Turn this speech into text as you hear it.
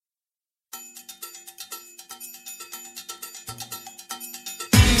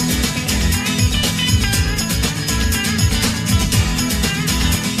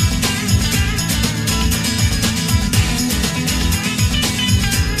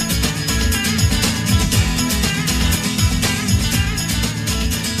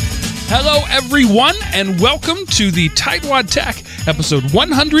Hello, everyone, and welcome to the Tightwad Tech, episode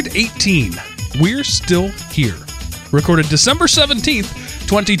 118. We're still here. Recorded December 17th,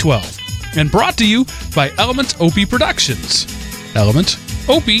 2012, and brought to you by Element OP Productions.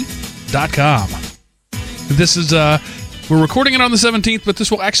 ElementOP.com. This is, we're recording it on the 17th, but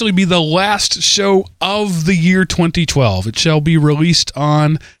this will actually be the last show of the year 2012. It shall be released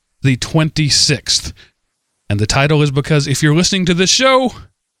on the 26th. And the title is because if you're listening to this show,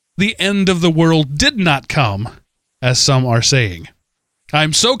 the end of the world did not come, as some are saying.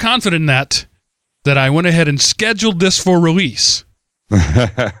 I'm so confident in that I went ahead and scheduled this for release.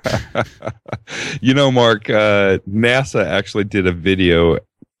 You know, Mark, NASA actually did a video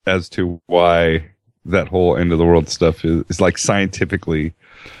as to why that whole end of the world stuff is like scientifically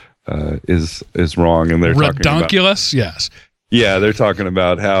is wrong, and they're redonkulous. Yes. Yeah, they're talking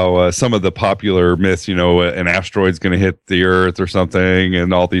about how some of the popular myths, you know, an asteroid's going to hit the Earth or something,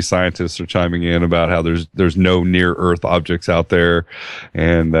 and all these scientists are chiming in about how there's no near Earth objects out there,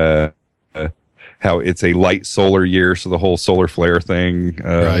 and how it's a light solar year, so the whole solar flare thing,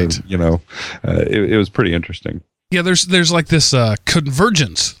 right? You know, it was pretty interesting. Yeah, there's like this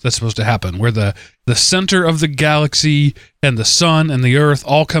convergence that's supposed to happen, where the center of the galaxy and the sun and the Earth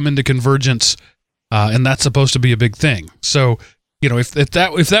all come into convergence. And that's supposed to be a big thing. So, you know, if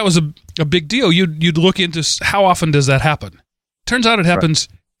that was a big deal, you'd look into how often does that happen. Turns out it happens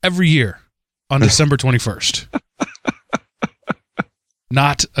every year on December 21st.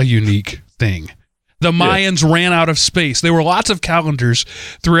 Not a unique thing. The Mayans ran out of space. There were lots of calendars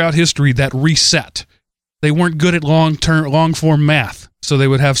throughout history that reset. They weren't good at long form math, so they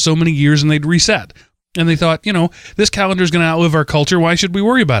would have so many years and they'd reset. And they thought, you know, this calendar is going to outlive our culture. Why should we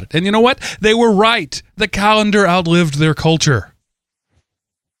worry about it? And you know what? They were right. The calendar outlived their culture.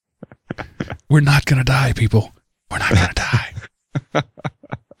 We're not going to die, people. We're not going to die.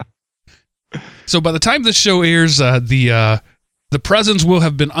 So by the time this show airs, the presents will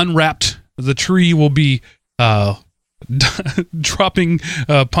have been unwrapped. The tree will be dropping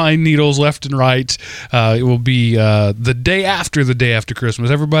pine needles left and right. It will be the day after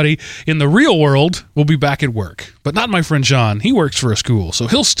Christmas. Everybody in the real world will be back at work, but not my friend Sean. He works for a school, so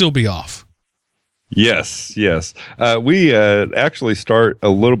he'll still be off. Yes. We actually start a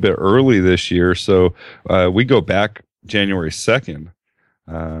little bit early this year, so we go back January 2nd.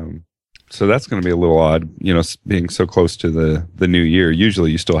 So that's going to be a little odd, you know, being so close to the new year.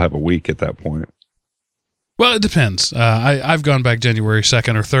 Usually you still have a week at that point. Well, it depends. I've gone back January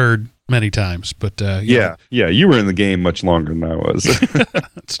 2nd or 3rd many times, but yeah, you were in the game much longer than I was.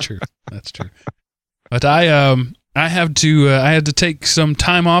 That's true. But I had to take some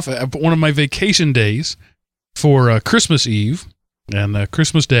time off one of my vacation days for Christmas Eve and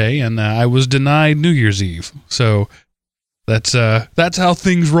Christmas Day, and I was denied New Year's Eve. So that's how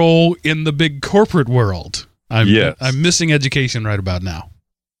things roll in the big corporate world. I'm missing education right about now.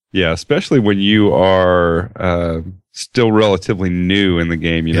 Yeah, especially when you are still relatively new in the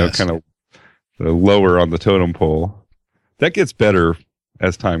game, you know, kind of lower on the totem pole. That gets better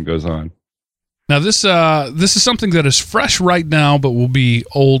as time goes on. Now, this is something that is fresh right now, but will be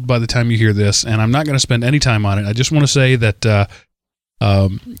old by the time you hear this, and I'm not going to spend any time on it. I just want to say that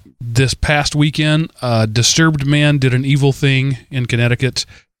this past weekend, Disturbed Man did an evil thing in Connecticut,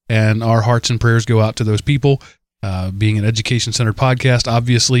 and our hearts and prayers go out to those people. Being an education-centered podcast,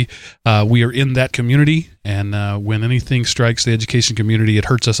 obviously, we are in that community, and when anything strikes the education community, it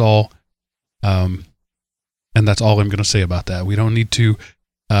hurts us all. And that's all I'm going to say about that. We don't need to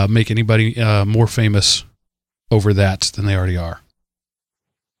make anybody more famous over that than they already are.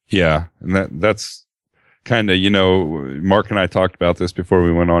 Yeah, and that's kind of, you know, Mark and I talked about this before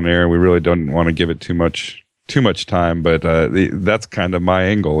we went on air. We really don't want to give it too much time, but that's kind of my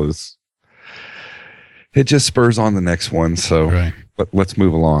angle is. It just spurs on the next one, so right. Let's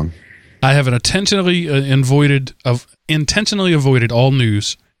move along. I have intentionally avoided all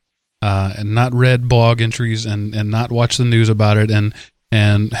news, and not read blog entries and not watched the news about it, and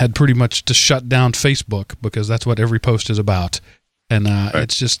had pretty much to shut down Facebook because that's what every post is about. And right.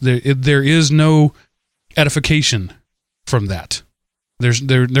 It's just there is no edification from that.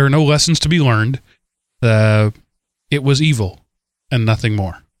 There are no lessons to be learned. It was evil and nothing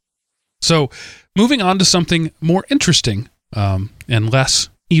more. So. Moving on to something more interesting and less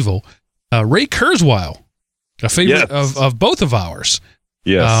evil, Ray Kurzweil, a favorite of both of ours,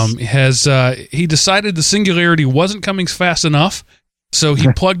 has he decided the Singularity wasn't coming fast enough, so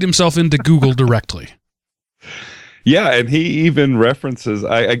he plugged himself into Google directly. Yeah, and he even references.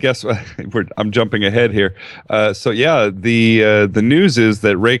 I guess I'm jumping ahead here. So yeah, the news is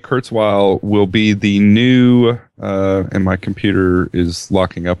that Ray Kurzweil will be the new. And my computer is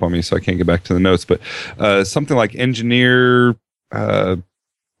locking up on me, so I can't get back to the notes. But something like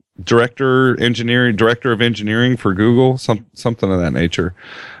director of engineering for Google, something of that nature.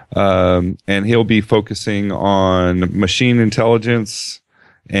 And he'll be focusing on machine intelligence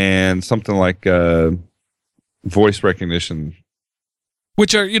and something like voice recognition,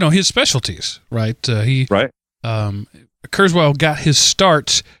 which are his specialties, right? Right. Kurzweil got his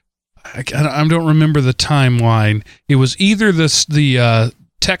start. I don't remember the timeline. It was either the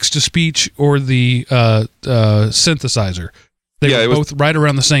text to speech or the synthesizer. They were both right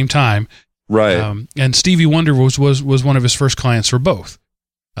around the same time, right? And Stevie Wonder was one of his first clients for both.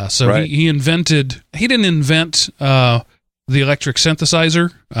 So right. he didn't invent the electric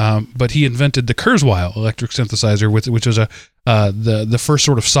synthesizer, but he invented the Kurzweil electric synthesizer, which was the first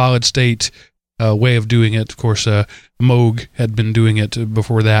sort of solid state way of doing it. Of course, Moog had been doing it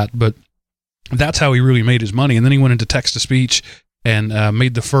before that, but that's how he really made his money. And then he went into text to speech and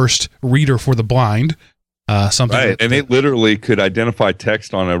made the first reader for the blind. Something right, and it literally could identify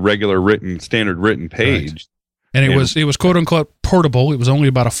text on a regular standard written page. Right. And it was quote unquote portable. It was only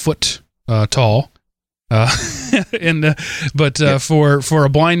about a foot tall. For a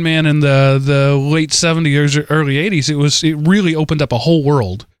blind man in the late 70s or early 80s, it really opened up a whole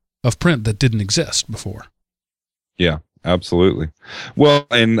world of print that didn't exist before. Yeah, absolutely. Well,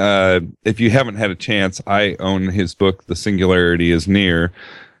 and if you haven't had a chance, I own his book, The Singularity is Near,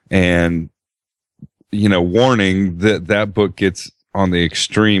 and warning that book gets on the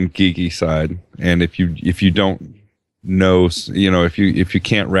extreme geeky side, and if you don't know, if you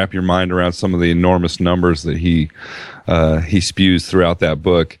can't wrap your mind around some of the enormous numbers that he spews throughout that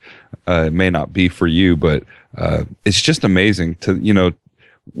book, it may not be for you. But it's just amazing to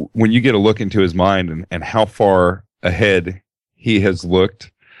when you get a look into his mind and how far ahead he has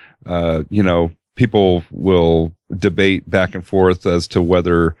looked. People will debate back and forth as to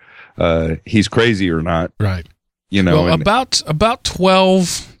whether he's crazy or not. Right. About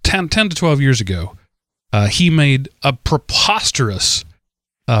 10 to 12 years ago, he made a preposterous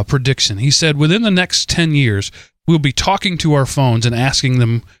prediction. He said, within the next 10 years, we'll be talking to our phones and asking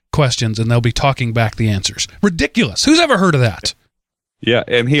them questions, and they'll be talking back the answers. Ridiculous. Who's ever heard of that? Yeah,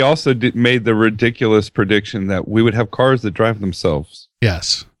 and he also made the ridiculous prediction that we would have cars that drive themselves.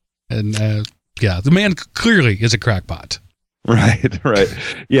 Yes. And, the man clearly is a crackpot. Right.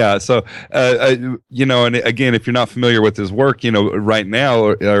 Yeah. So, and again, if you're not familiar with his work, right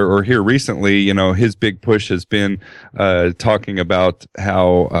now or here recently, his big push has been talking about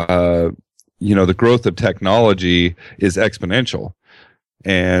how, the growth of technology is exponential.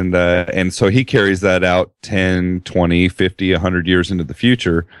 And so he carries that out 10, 20, 50, 100 years into the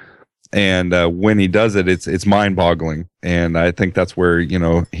future. And when he does it, it's mind-boggling. And I think that's where,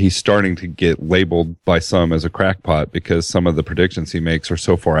 he's starting to get labeled by some as a crackpot because some of the predictions he makes are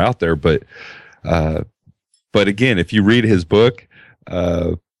so far out there. But again, if you read his book,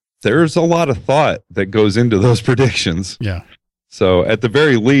 there's a lot of thought that goes into those predictions. Yeah. So at the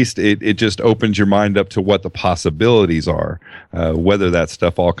very least, it just opens your mind up to what the possibilities are. Whether that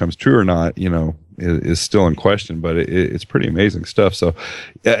stuff all comes true or not, is still in question, but it's pretty amazing stuff. So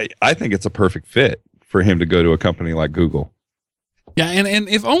I think it's a perfect fit for him to go to a company like Google. Yeah, and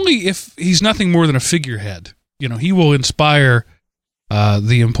if he's nothing more than a figurehead, he will inspire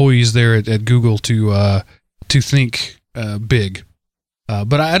the employees there at Google to think big.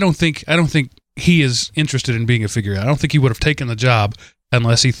 But I don't think he is interested in being a figurehead. I don't think he would have taken the job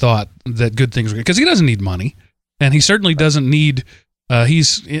unless he thought that good things were good, because he doesn't need money, and he certainly doesn't need.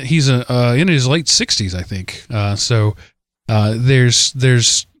 He's in his late 60s, I think. So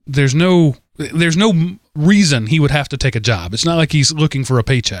there's no reason he would have to take a job. It's not like he's looking for a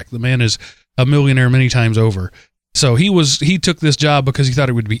paycheck. The man is a millionaire many times over. So he took this job because he thought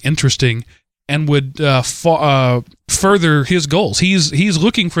it would be interesting and would further his goals. He's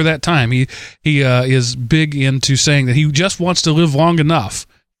looking for that time. He is big into saying that he just wants to live long enough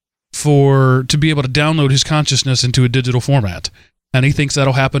to be able to download his consciousness into a digital format. And he thinks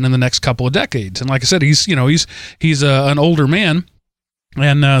that'll happen in the next couple of decades. And like I said, he's an older man,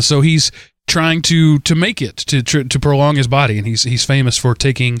 and so he's trying to make it to prolong his body. And he's famous for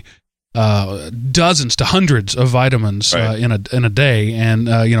taking dozens to hundreds of vitamins in a day,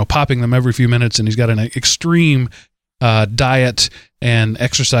 and popping them every few minutes. And he's got an extreme diet and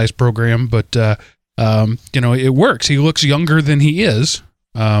exercise program, but it works. He looks younger than he is,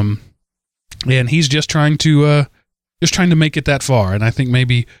 and he's just trying to make it that far. And I think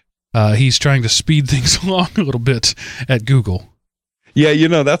maybe he's trying to speed things along a little bit at Google.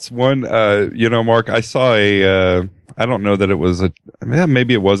 Yeah, that's one. Mark, I saw I don't know that it was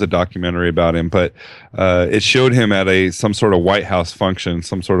maybe it was a documentary about him, but it showed him at some sort of White House function,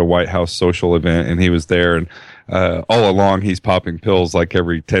 some sort of White House social event, and he was there, and all along he's popping pills like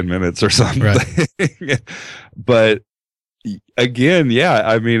every 10 minutes or something. Right. But again, yeah,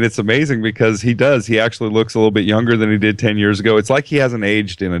 I mean, it's amazing because he actually looks a little bit younger than he did 10 years ago. It's like he hasn't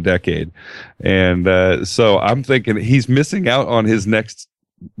aged in a decade. And so I'm thinking he's missing out on his next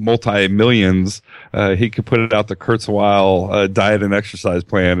multi-millions. He could put it out the Kurzweil diet and exercise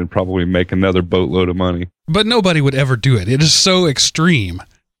plan and probably make another boatload of money. But nobody would ever do it. It is so extreme.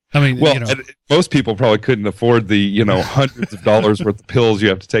 I mean, well, most people probably couldn't afford the, hundreds of dollars worth of pills you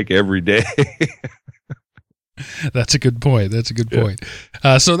have to take every day. That's a good point.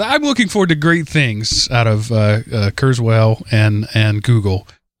 So I'm looking forward to great things out of Kurzweil and Google.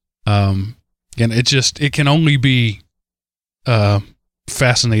 And it can only be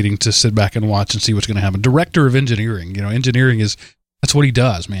fascinating to sit back and watch and see what's going to happen. Director of engineering, engineering that's what he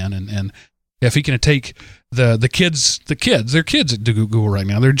does, man. And if he can take they're kids at Google right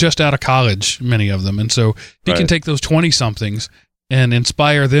now. They're just out of college, many of them. And so he can take those 20-somethings and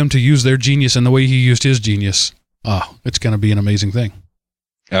inspire them to use their genius in the way he used his genius. Oh, it's going to be an amazing thing.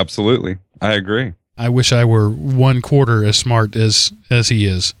 Absolutely. I agree. I wish I were 1/4 as smart as he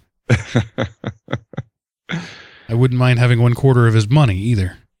is. I wouldn't mind having 1/4 of his money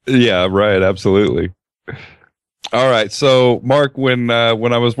either. Yeah, right. Absolutely. All right. So, Mark, when I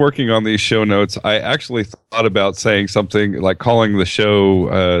was working on these show notes, I actually thought about saying something like calling the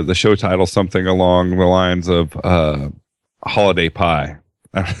show title something along the lines of Holiday Pie.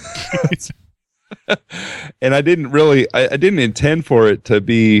 And I didn't intend for it to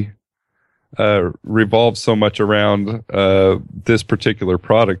be revolve so much around this particular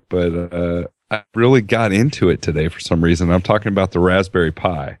product, but I really got into it today for some reason. I'm talking about the Raspberry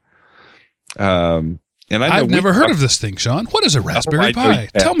Pi. And I've never heard of this thing, Sean. What is a Raspberry Pi?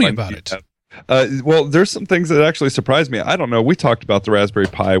 Tell me about it. Well, there's some things that actually surprised me. I don't know. We talked about the Raspberry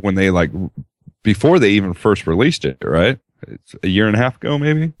Pi when they before they even first released it, right? It's a year and a half ago,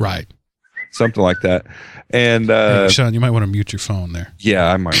 maybe. Right. Something like that. And hey, Sean, you might want to mute your phone there.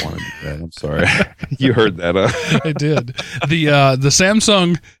 Yeah, I might want to do that. I'm sorry. You heard that. I did. The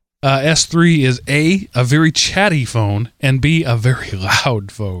Samsung S3 is A, very chatty phone, and B, a very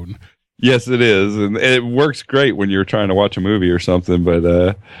loud phone. Yes, it is. And it works great when you're trying to watch a movie or something.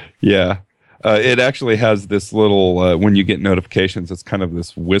 But yeah, it actually has this little, when you get notifications, it's kind of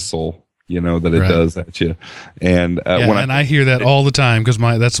this whistle, that it does at you. And I hear that all the time because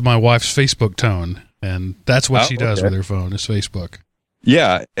that's my wife's Facebook tone. And that's what she does with her phone is Facebook.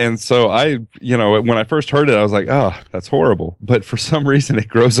 Yeah. And so when I first heard it, I was like, oh, that's horrible. But for some reason, it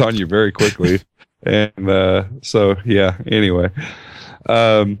grows on you very quickly. And so, yeah, anyway.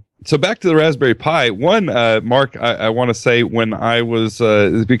 So back to the Raspberry Pi. One, Mark, I want to say when I was,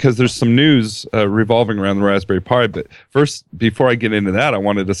 because there's some news revolving around the Raspberry Pi, but first, before I get into that, I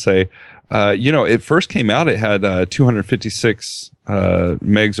wanted to say, it first came out, it had 256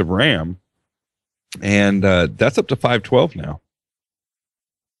 megs of RAM, and that's up to 512 now,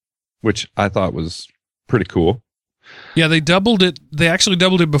 which I thought was pretty cool. Yeah, they doubled it. They actually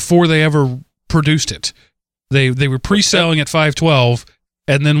doubled it before they ever produced it. They were pre-selling at 512.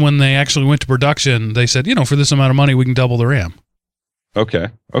 And then when they actually went to production, they said, for this amount of money, we can double the RAM. Okay.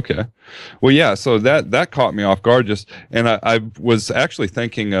 Well, yeah. So that caught me off guard. And I was actually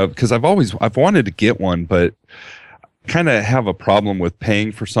thinking of, because I've wanted to get one, but kind of have a problem with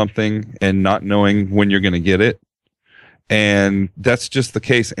paying for something and not knowing when you're going to get it. And that's just the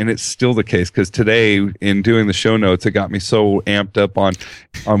case, and it's still the case, because today in doing the show notes, it got me so amped up on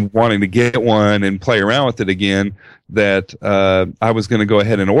wanting to get one and play around with it again that I was going to go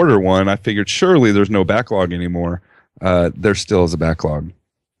ahead and order one. I figured surely there's no backlog anymore. There still is a backlog,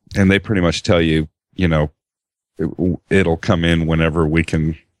 and they pretty much tell you, it'll come in whenever we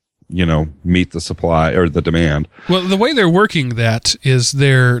can, meet the supply or the demand. Well, the way they're working that is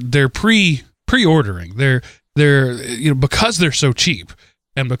they're pre-ordering. They're because they're so cheap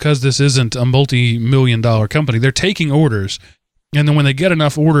and because this isn't a multi-million-dollar company, they're taking orders, and then when they get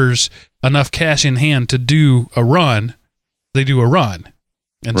enough orders, enough cash in hand to do a run, they do a run.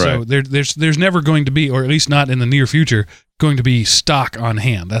 And so there's never going to be, or at least not in the near future, going to be stock on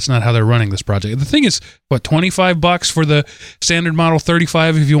hand. That's not how they're running this project. The thing is, $25 for the standard model,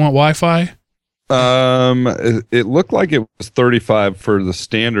 $35 if you want Wi-Fi? It looked like it was 35 for the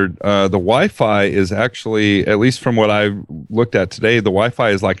standard. The Wi-Fi is actually, at least from what I looked at today, the Wi-Fi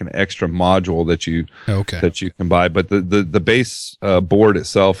is like an extra module that you can buy. But the base board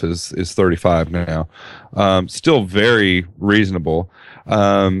itself is 35 now. Still very reasonable.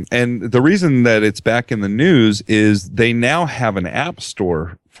 And the reason that it's back in the news is they now have an app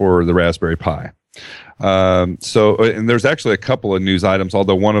store for the Raspberry Pi. And there's actually a couple of news items,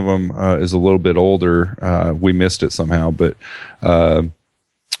 although one of them is a little bit older. We missed it somehow, but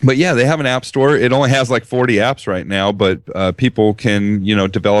yeah, they have an app store. It only has like 40 apps right now, but people can,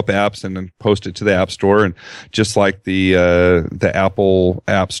 develop apps and then post it to the app store. And just like the Apple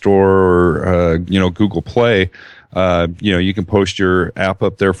App Store or Google Play, you can post your app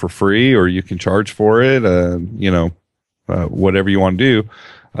up there for free, or you can charge for it. Whatever you want to do.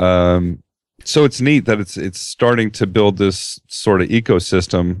 So it's neat that it's starting to build this sort of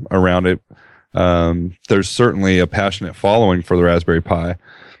ecosystem around it. There's certainly a passionate following for the Raspberry Pi.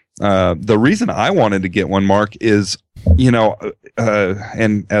 The reason I wanted to get one, Mark, is,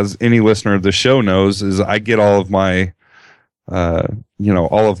 and as any listener of the show knows, is I get all of my,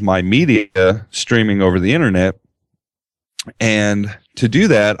 all of my media streaming over the internet. And to do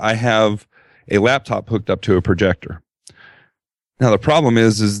that, I have a laptop hooked up to a projector. Now, the problem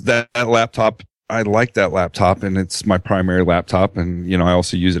is that laptop, I like that laptop, and it's my primary laptop, and, I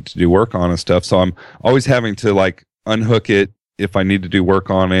also use it to do work on and stuff. So I'm always having to like unhook it if I need to do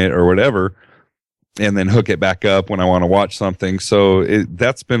work on it or whatever, and then hook it back up when I want to watch something. So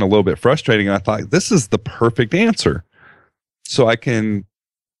that's been a little bit frustrating. And I thought, this is the perfect answer. So I can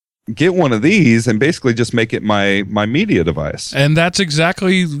get one of these and basically just make it my media device. And that's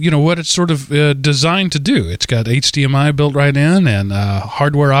exactly, what it's sort of designed to do. It's got HDMI built right in and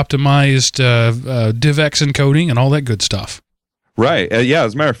hardware optimized DivX encoding and all that good stuff. Right. Yeah.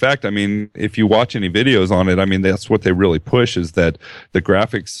 As a matter of fact, if you watch any videos on it, that's what they really push, is that the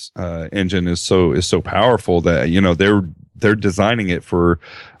graphics engine is so powerful that, they're designing it for,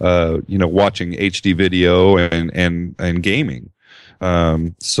 watching HD video and gaming.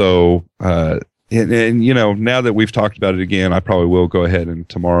 And now that we've talked about it again, I probably will go ahead and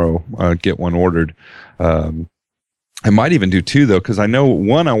tomorrow get one ordered. I might even do two, though, because I know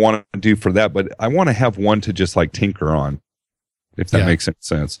one I want to do for that, but I want to have one to just like tinker on, if that makes any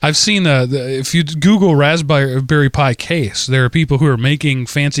sense. I've seen if you Google Raspberry Pi case, there are people who are making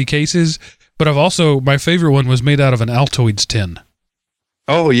fancy cases, but my favorite one was made out of an Altoids tin.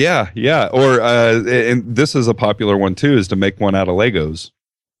 Oh, yeah. Or, and this is a popular one too, is to make one out of Legos.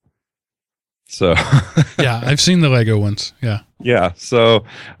 So, yeah, I've seen the Lego ones. Yeah. Yeah. So,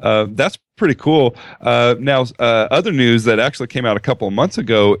 that's pretty cool. Now, other news that actually came out a couple of months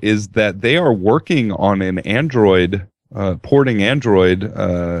ago is that they are working on an Android, porting Android,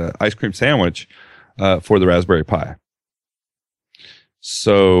 ice cream sandwich, for the Raspberry Pi.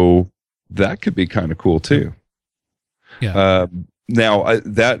 So that could be kind of cool too. Yeah. Now,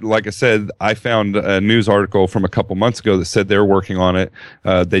 that, like I said, I found a news article from a couple months ago that said they're working on it.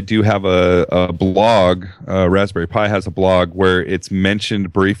 They do have a blog. Raspberry Pi has a blog where it's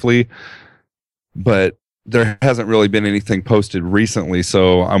mentioned briefly, but there hasn't really been anything posted recently.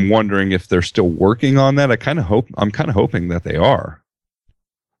 So I'm wondering if they're still working on that. I'm kind of hoping that they are.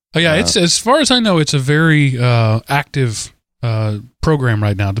 Oh yeah, it's, as far as I know, it's a very active program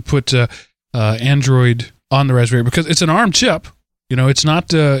right now to put Android on the Raspberry, because it's an ARM chip. It's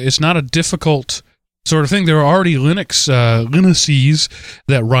not a difficult sort of thing. There are already Linuxes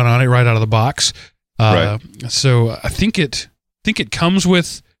that run on it right out of the box. Right. So I think it comes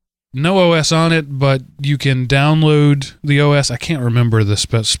with no OS on it, but you can download the OS. I can't remember the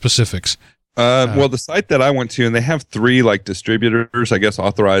specifics. Well, the site that I went to, and they have 3 like distributors, I guess,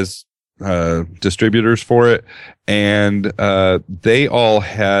 authorized distributors for it, and they all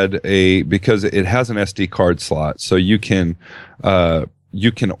had because it has an SD card slot, so you can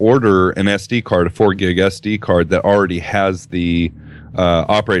order an SD card, a 4 gig SD card that already has the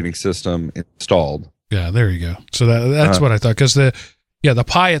operating system installed. Yeah, there you go. So that's what I thought, because the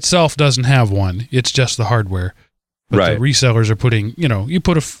Pi itself doesn't have one; it's just the hardware. But right. The resellers are putting, you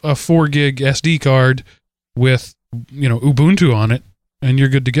put a 4 gig SD card with, Ubuntu on it, and you're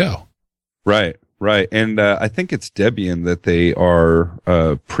good to go. Right. And I think it's Debian that they are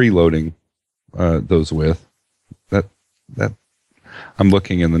preloading those with. That I'm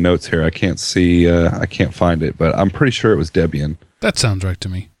looking in the notes here. I can't see. I can't find it, but I'm pretty sure it was Debian. That sounds right to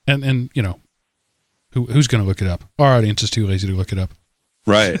me. And who's going to look it up? Our audience is too lazy to look it up.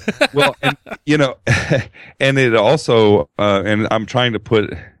 Right. Well, and, and it also, and I'm trying to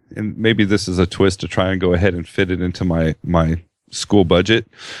put, and maybe this is a twist to try and go ahead and fit it into my school budget,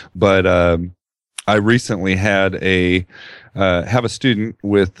 but I recently had have a student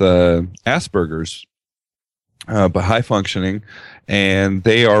with Asperger's, but high functioning, and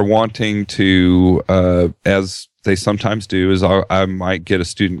they are wanting to, as they sometimes do, is I might get a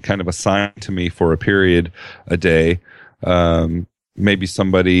student kind of assigned to me for a period a day, maybe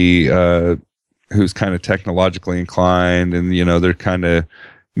somebody who's kind of technologically inclined, and they're kind of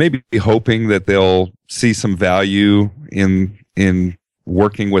maybe hoping that they'll see some value in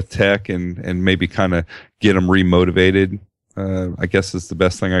working with tech and maybe kind of get them remotivated. I guess is the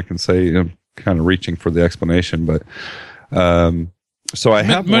best thing I can say. I'm kind of reaching for the explanation, but so I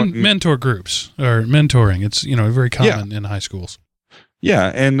have mentor groups or mentoring. It's very common in high schools.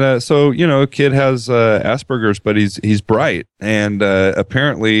 Yeah, and so a kid has Asperger's, but he's bright, and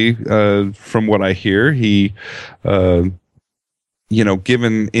apparently, from what I hear, he, given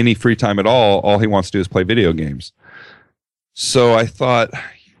any free time at all he wants to do is play video games. So I thought,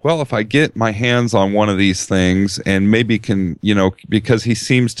 well, if I get my hands on one of these things and maybe can, because he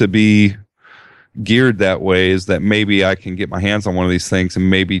seems to be geared that way, is that maybe I can get my hands on one of these things and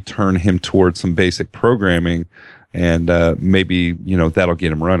maybe turn him towards some basic programming, and maybe, that'll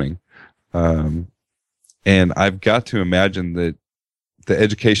get him running. And I've got to imagine that the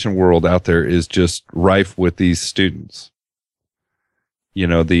education world out there is just rife with these students.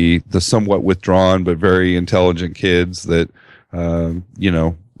 The somewhat withdrawn but very intelligent kids that,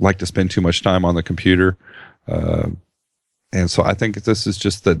 like to spend too much time on the computer. And so I think this is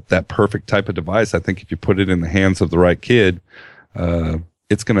just that perfect type of device. I think if you put it in the hands of the right kid,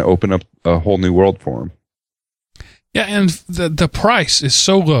 it's going to open up a whole new world for him. Yeah, and the price is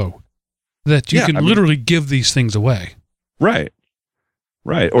so low that you can literally give these things away. Right.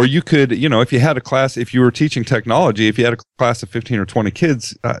 Right. Or you could, if you had a class, if you were teaching technology, if you had a class of 15 or 20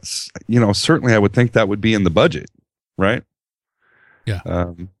 kids, certainly I would think that would be in the budget, right?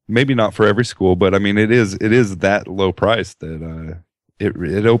 Yeah. Maybe not for every school, but I mean, it is that low price that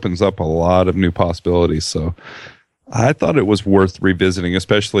it opens up a lot of new possibilities. So I thought it was worth revisiting,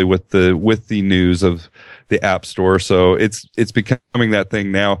 especially with the news of the App Store. So it's becoming that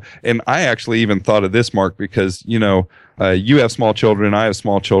thing now. And I actually even thought of this, Mark, because you have small children, I have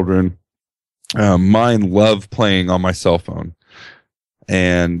small children. Mine love playing on my cell phone,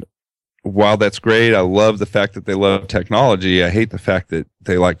 and while that's great, I love the fact that they love technology. I hate the fact that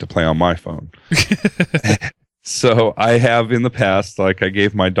they like to play on my phone. So I have in the past, I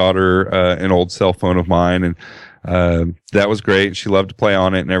gave my daughter an old cell phone of mine, and that was great. She loved to play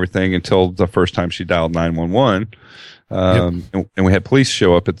on it and everything until the first time she dialed 911, and we had police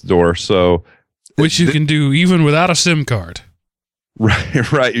show up at the door. So, which you can do even without a SIM card.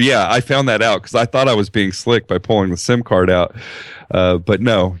 Right. Yeah, I found that out because I thought I was being slick by pulling the SIM card out. But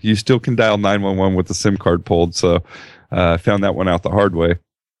no, you still can dial 911 with the SIM card pulled. So I found that one out the hard way.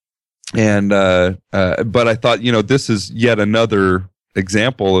 And but I thought, this is yet another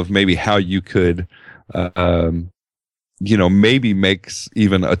example of maybe how you could, maybe makes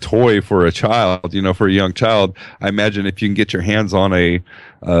even a toy for a child, for a young child. I imagine if you can get your hands on a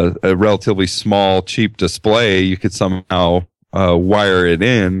relatively small, cheap display, you could somehow wire it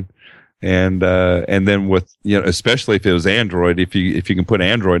in, and then with especially if it was Android, if you can put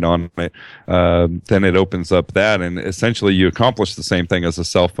Android on it, then it opens up that, and essentially you accomplish the same thing as a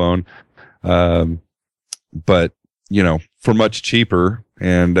cell phone, but for much cheaper,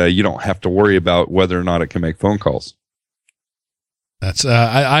 and you don't have to worry about whether or not it can make phone calls. That's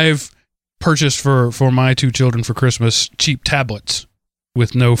I've purchased for my two children for Christmas cheap tablets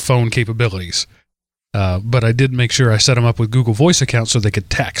with no phone capabilities. But I did make sure I set them up with Google Voice accounts so they could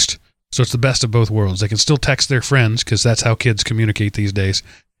text. So it's the best of both worlds. They can still text their friends because that's how kids communicate these days.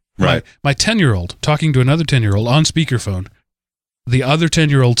 Right. My 10-year-old talking to another 10-year-old on speakerphone. The other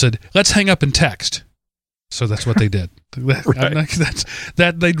 10-year-old said, "Let's hang up and text." So that's what they did. Right.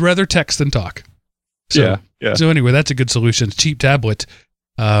 They'd rather text than talk. So, yeah. So anyway, that's a good solution. Cheap tablet.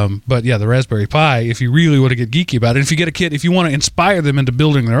 But yeah, the Raspberry Pi, if you really want to get geeky about it, if you get a kid, if you want to inspire them into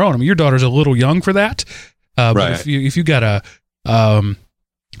building their own, I mean, your daughter's a little young for that. Right. But if you got a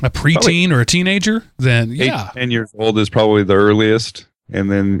preteen or a teenager, then 10 years old is probably the earliest.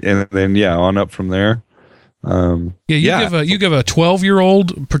 And then on up from there. You give a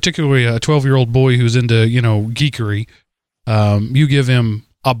 12-year-old, particularly a 12-year-old boy who's into, geekery, you give him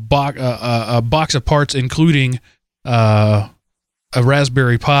a box of parts, including, a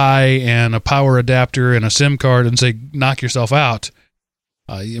Raspberry Pi and a power adapter and a SIM card, and say, knock yourself out.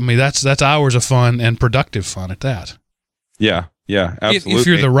 That's hours of fun and productive fun at that. Yeah, absolutely. If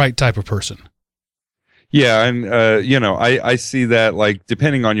you're the right type of person. Yeah, and I see that, like,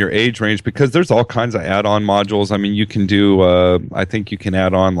 depending on your age range, because there's all kinds of add-on modules. I mean, you can do I think you can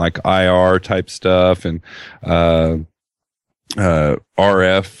add on like IR type stuff and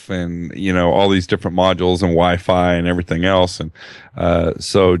RF and all these different modules and Wi-Fi and everything else. And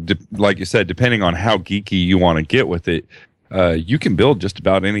like you said, depending on how geeky you want to get with it, you can build just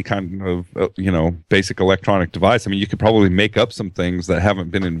about any kind of basic electronic device. I mean, you could probably make up some things that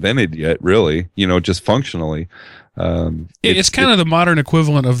haven't been invented yet, really, just functionally. It's kind of the modern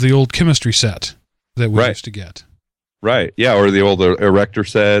equivalent of the old chemistry set that we used to get. Right. Yeah. Or the old erector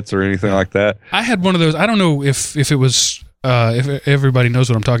sets or anything like that. I had one of those. I don't know if it was, if everybody knows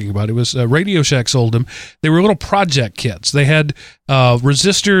what I'm talking about. It was Radio Shack sold them. They were little project kits. They had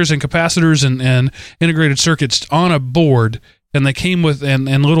resistors and capacitors and integrated circuits on a board, and they came with and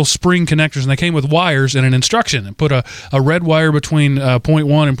little spring connectors, and they came with wires and an instruction, and put a red wire between point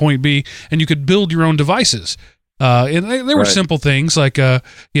 1 and point B, and you could build your own devices. And they were simple things like, one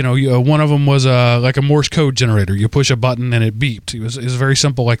of them was like a Morse code generator. You push a button and it beeped. It was very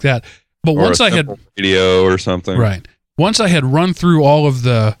simple like that. But once I had radio or something, right. Once I had run through all of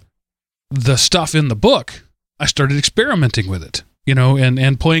the stuff in the book, I started experimenting with it,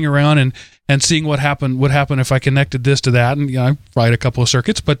 and playing around and seeing what would happen if I connected this to that. And I tried a couple of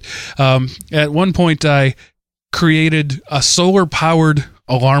circuits, but at one point I created a solar powered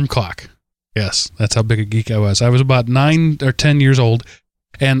alarm clock. Yes, that's how big a geek I was. I was about 9 or 10 years old,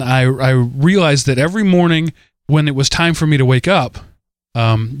 and I realized that every morning when it was time for me to wake up,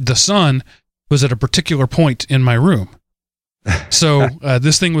 the sun was at a particular point in my room. So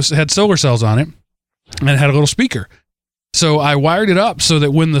this thing had solar cells on it, and it had a little speaker. So I wired it up so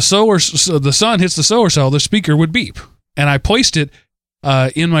that when the sun hits the solar cell, the speaker would beep. And I placed it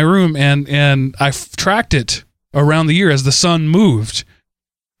in my room, and I tracked it around the year as the sun moved.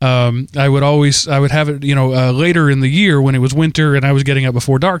 I would have it, later in the year when it was winter and I was getting up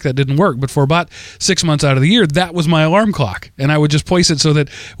before dark. That didn't work. But for about 6 months out of the year, that was my alarm clock. And I would just place it so that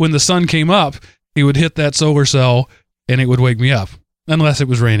when the sun came up, it would hit that solar cell and it would wake me up, unless it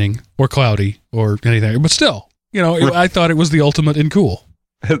was raining or cloudy or anything. But still, I thought it was the ultimate in cool.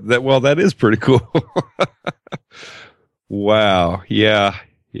 That is pretty cool. Wow. Yeah.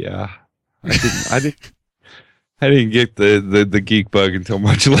 I didn't get the geek bug until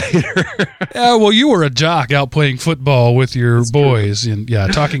much later. Yeah, well, you were a jock out playing football with your boys, and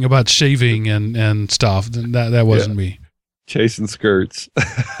talking about shaving and stuff. That wasn't me. Chasing skirts.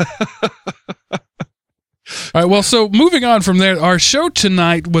 All right, well, so moving on from there, our show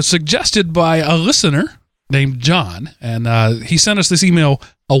tonight was suggested by a listener named John, and he sent us this email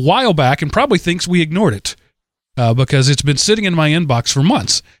a while back and probably thinks we ignored it because it's been sitting in my inbox for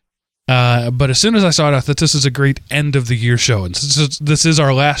months. But as soon as I saw it, I thought this is a great end of the year show. And since this is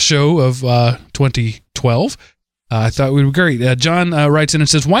our last show of 2012, I thought it would be great. John writes in and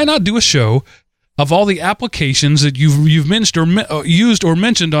says, why not do a show of all the applications that you've used or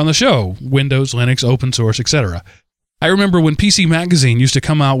mentioned on the show? Windows, Linux, open source, etc. I remember when PC Magazine used to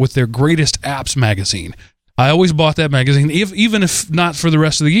come out with their greatest apps magazine. I always bought that magazine, even if not for the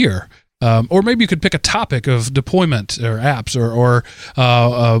rest of the year. Or maybe you could pick a topic of deployment or apps or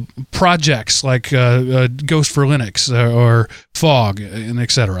projects like Ghost for Linux or Fog, and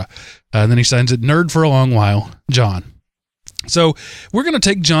etc. And then he signs it, Nerd for a Long While, John. So we're going to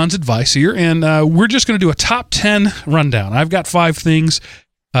take John's advice here, and we're just going to do a top 10 rundown. I've got 5 things.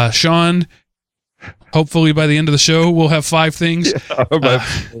 Sean, hopefully by the end of the show, we'll have 5 things. Yeah,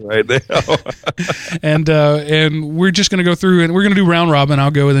 right now. And we're just going to go through, and we're going to do round robin. I'll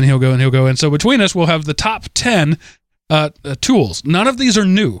go, and then he'll go, and he'll go. And so between us, we'll have the top 10 tools. None of these are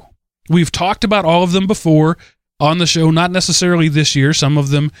new. We've talked about all of them before on the show, not necessarily this year, some of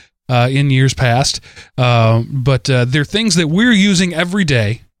them in years past. But they're things that we're using every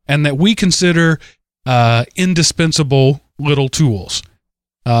day and that we consider indispensable little tools.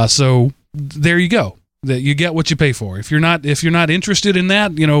 So there you go. That you get what you pay for. If you're not interested in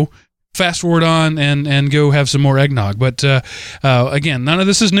that, fast forward on and go have some more eggnog. But again, none of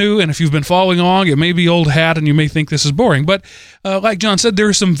this is new. And if you've been following along, it may be old hat and you may think this is boring. But like John said, there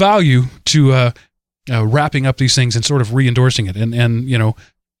is some value to wrapping up these things and sort of re-endorsing it. And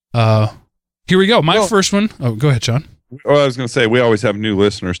here we go. My first one. Oh, go ahead, Sean. Well, I was going to say, we always have new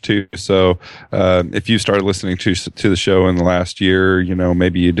listeners too. So if you started listening to the show in the last year,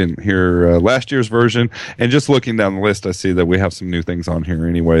 maybe you didn't hear last year's version. And just looking down the list, I see that we have some new things on here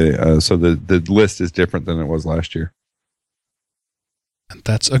anyway. So the list is different than it was last year.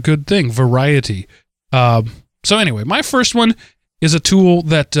 That's a good thing. Variety. So anyway, my first one is a tool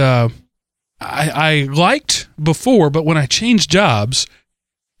that I liked before, but when I changed jobs,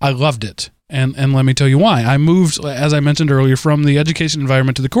 I loved it. And let me tell you why. I moved, as I mentioned earlier, from the education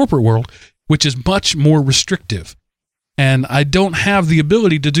environment to the corporate world, which is much more restrictive. And I don't have the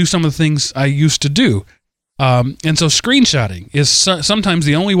ability to do some of the things I used to do. And so screenshotting is sometimes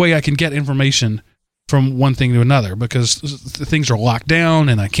the only way I can get information from one thing to another, because things are locked down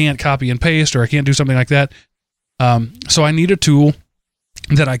and I can't copy and paste, or I can't do something like that. So I need a tool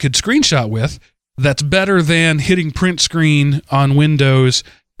that I could screenshot with that's better than hitting print screen on Windows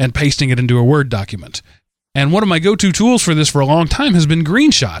and pasting it into a Word document. And one of my go-to tools for this for a long time has been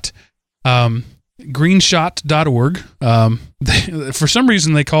Greenshot. Greenshot.org. For some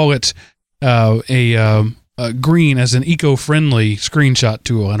reason, they call it green as an eco-friendly screenshot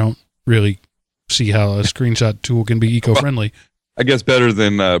tool. I don't really see how a screenshot tool can be eco-friendly. I guess better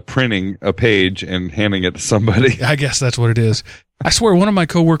than printing a page and handing it to somebody. I guess that's what it is. I swear, one of my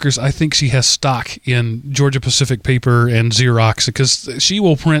coworkers, I think she has stock in Georgia Pacific Paper and Xerox, because she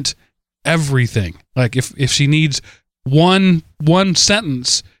will print everything. Like if she needs one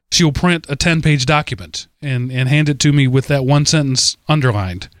sentence, she'll print a 10-page document and hand it to me with that one sentence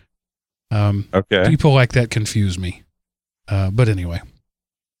underlined. Okay. People like that confuse me. But anyway.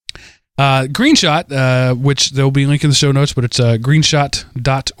 Greenshot, which there'll be a link in the show notes, but it's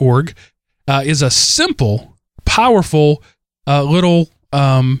greenshot.org, is a simple, powerful little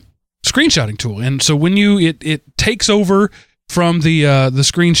screenshotting tool. And so when it takes over from the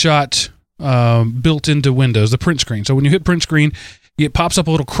screenshot built into Windows, the print screen. So when you hit print screen, it pops up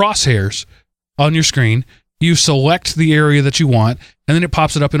a little crosshairs on your screen. You select the area that you want, and then it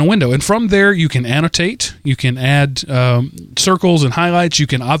pops it up in a window. And from there, you can annotate, you can add circles and highlights, you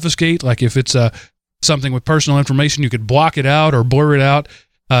can obfuscate, like if it's something with personal information, you could block it out or blur it out.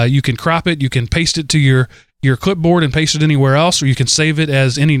 You can crop it, you can paste it to your clipboard and paste it anywhere else, or you can save it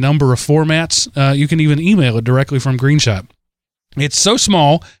as any number of formats. You can even email it directly from Greenshot. It's so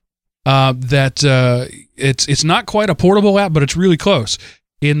small that it's not quite a portable app, but it's really close.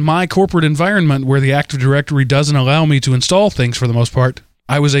 In my corporate environment, where the Active Directory doesn't allow me to install things for the most part,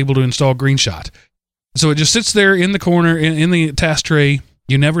 I was able to install Greenshot. So it just sits there in the corner, in the task tray.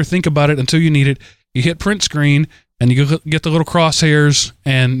 You never think about it until you need it. You hit print screen, and you get the little crosshairs,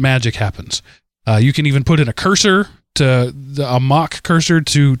 and magic happens. You can even put in a cursor, a mock cursor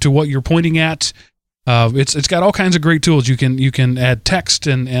to what you're pointing at. It's got all kinds of great tools. You can add text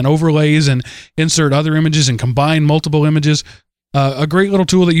and overlays and insert other images and combine multiple images. A great little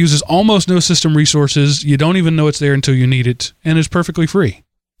tool that uses almost no system resources. You don't even know it's there until you need it, and is perfectly free.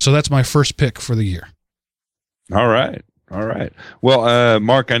 So that's my first pick for the year. All right. Well,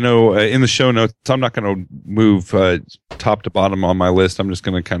 Mark, I know in the show notes, I'm not going to move top to bottom on my list. I'm just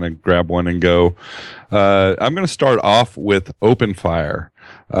going to kind of grab one and go. I'm going to start off with OpenFire.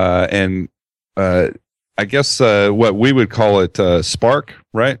 And I guess what we would call it Spark,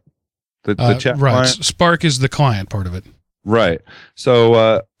 right? The chat right. client? Spark is the client part of it. Right.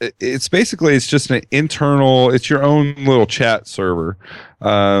 So it's just an internal, it's your own little chat server.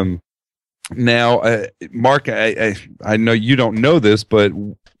 Now, Mark, I know you don't know this, but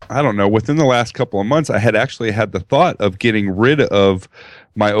I don't know, within the last couple of months, I had actually had the thought of getting rid of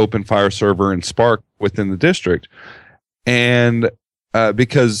my OpenFire server and Spark within the district. And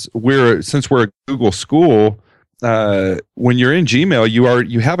because since we're a Google school, when you're in Gmail,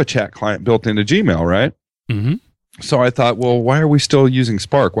 you have a chat client built into Gmail, right? Mm-hmm. So I thought, well, why are we still using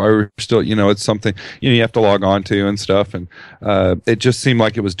Spark? Why are we still, it's something, you have to log on to and stuff. And it just seemed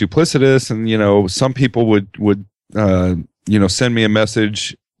like it was duplicitous. And, some people would send me a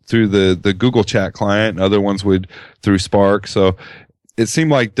message through the Google chat client, and other ones would through Spark. So it seemed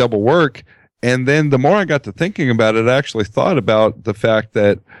like double work. And then the more I got to thinking about it, I actually thought about the fact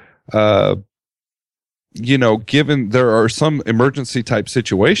that, given there are some emergency type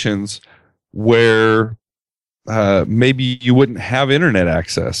situations where maybe you wouldn't have internet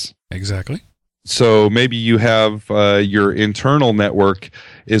access. Exactly. So maybe you have your internal network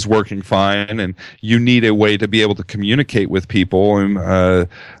is working fine, and you need a way to be able to communicate with people, and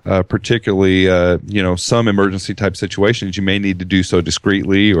particularly some emergency type situations you may need to do so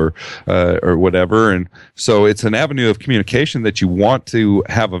discreetly or whatever. And so it's an avenue of communication that you want to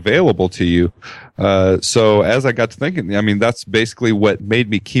have available to you. So as I got to thinking, I mean, that's basically what made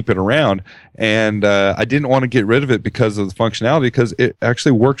me keep it around. And I didn't want to get rid of it because of the functionality, because it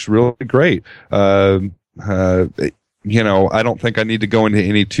actually works really great. I don't think I need to go into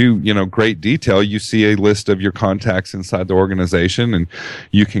any too, great detail. You see a list of your contacts inside the organization, and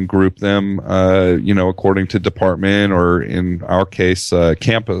you can group them, according to department, or in our case,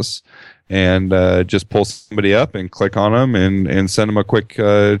 campus, and just pull somebody up and click on them and send them a quick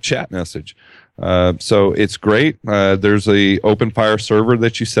chat message. So it's great. There's a OpenFire server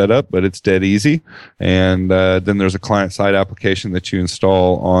that you set up, but it's dead easy. And then there's a client-side application that you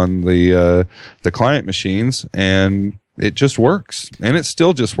install on the client machines, and it just works. And it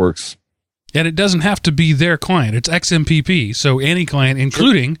still just works. And it doesn't have to be their client. It's XMPP, so any client,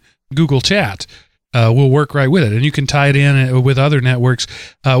 including Google Chat, will work right with it. And you can tie it in with other networks.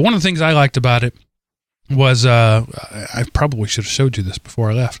 One of the things I liked about it was, I probably should have showed you this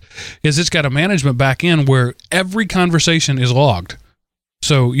before I left, is it's got a management back end where every conversation is logged.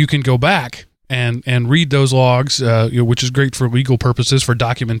 So you can go back and read those logs, which is great for legal purposes, for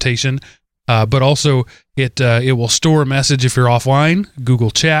documentation. But also it will store a message if you're offline.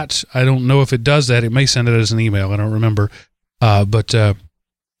 Google Chat, I don't know if it does that. It may send it as an email. I don't remember. But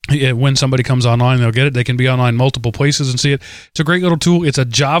when somebody comes online, they'll get it. They can be online multiple places and see it. It's a great little tool. It's a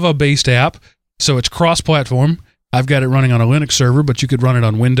Java-based app, so it's cross-platform. I've got it running on a Linux server, but you could run it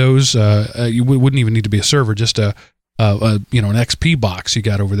on Windows. You wouldn't even need to be a server, just an XP box you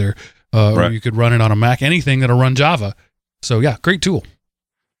got over there. Right. Or you could run it on a Mac, anything that'll run Java. So, yeah, great tool.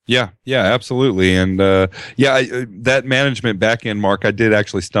 Yeah, absolutely. And that management backend, Mark, I did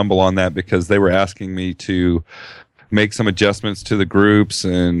actually stumble on that because they were asking me to make some adjustments to the groups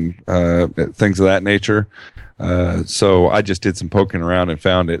and things of that nature. So I just did some poking around and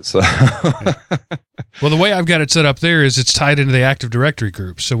found it. So, well, the way I've got it set up there is it's tied into the Active Directory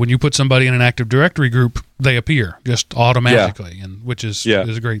group. So when you put somebody in an Active Directory group, they appear just automatically, and which is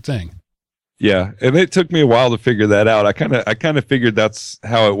a great thing. Yeah, and it took me a while to figure that out. I kind of figured that's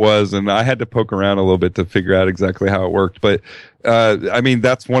how it was, and I had to poke around a little bit to figure out exactly how it worked. But I mean,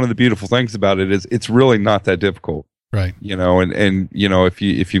 that's one of the beautiful things about it is it's really not that difficult, right? And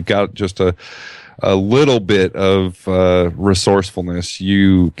if you've got just a little bit of resourcefulness,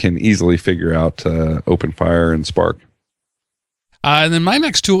 you can easily figure out OpenFire and Spark. And then my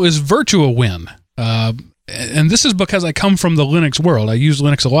next tool is VirtuaWin. And this is because I come from the Linux world. I use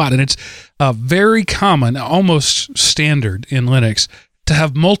Linux a lot, and it's very common, almost standard in Linux, to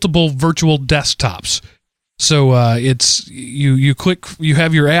have multiple virtual desktops. So it's you click, you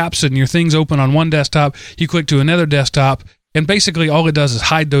have your apps and your things open on one desktop. You click to another desktop, and basically all it does is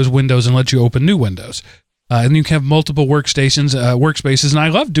hide those windows and let you open new windows. And you can have multiple workspaces, and I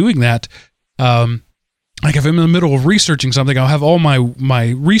love doing that. Like if I'm in the middle of researching something, I'll have all my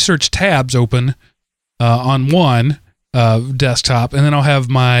research tabs open on one desktop, and then I'll have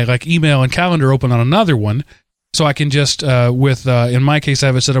my email and calendar open on another one, so I can just in my case I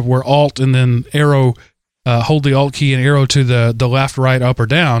have it set up where Alt and then arrow, hold the Alt key and arrow to the left, right, up, or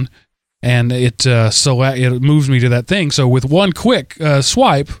down, and it moves me to that thing. So with one quick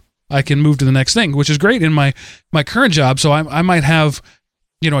swipe, I can move to the next thing, which is great in my current job. So I might have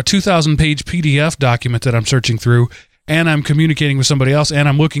a 2,000-page PDF document that I'm searching through, and I'm communicating with somebody else, and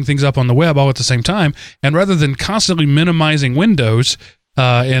I'm looking things up on the web all at the same time. And rather than constantly minimizing windows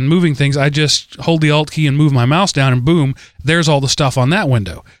and moving things, I just hold the Alt key and move my mouse down, and boom, there's all the stuff on that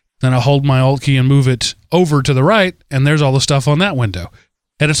window. Then I hold my Alt key and move it over to the right, and there's all the stuff on that window.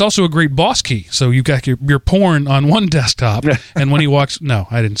 And it's also a great boss key. So you've got your porn on one desktop, and when he walks... No,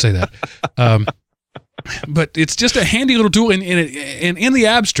 I didn't say that. But it's just a handy little tool. And in the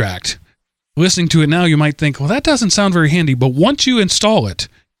abstract... Listening to it now, you might think, well, that doesn't sound very handy. But once you install it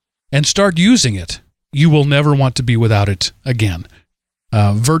and start using it, you will never want to be without it again.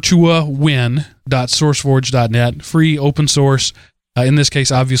 VirtuaWin.sourceforge.net, free, open source. In this case,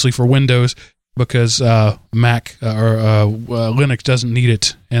 obviously for Windows, because Mac or Linux doesn't need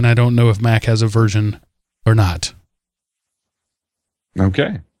it. And I don't know if Mac has a version or not.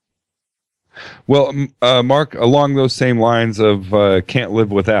 Okay. Well, Mark, along those same lines of can't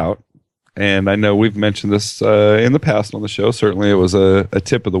live without, and I know we've mentioned this in the past on the show. Certainly it was a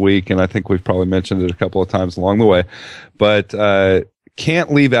tip of the week, and I think we've probably mentioned it a couple of times along the way. But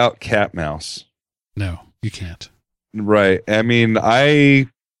can't leave out Cat Mouse. No, you can't. Right. I mean, I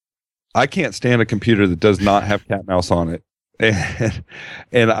can't stand a computer that does not have Cat Mouse on it.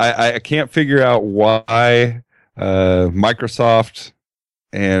 And I can't figure out why Microsoft,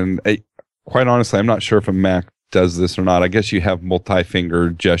 and quite honestly, I'm not sure if a Mac does this or not. I guess you have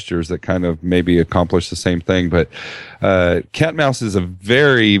multi-finger gestures that kind of maybe accomplish the same thing, but Cat Mouse is a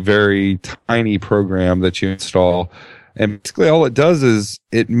very, very tiny program that you install, and basically all it does is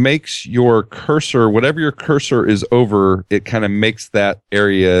it makes your cursor, whatever your cursor is over, it kind of makes that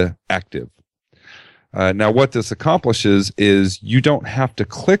area active. Now what this accomplishes is you don't have to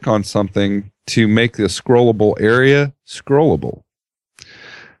click on something to make the scrollable area scrollable.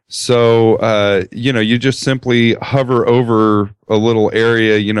 So, you just simply hover over a little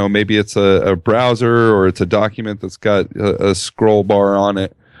area, maybe it's a browser or it's a document that's got a scroll bar on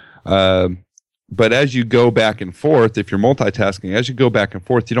it. but as you go back and forth, if you're multitasking, as you go back and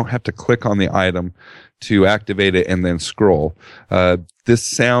forth, you don't have to click on the item to activate it and then scroll. This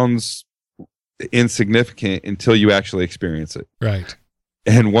sounds insignificant until you actually experience it. Right.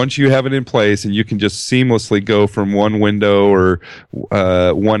 And once you have it in place and you can just seamlessly go from one window or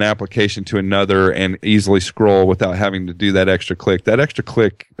one application to another and easily scroll without having to do that extra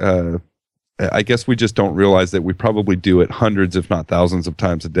click, I guess we just don't realize that we probably do it hundreds, if not thousands of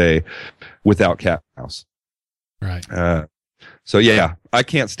times a day without Cat Mouse. Right. So yeah, I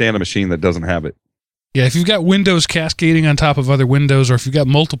can't stand a machine that doesn't have it. Yeah, if you've got windows cascading on top of other windows, or if you've got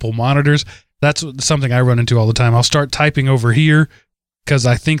multiple monitors, that's something I run into all the time. I'll start typing over here because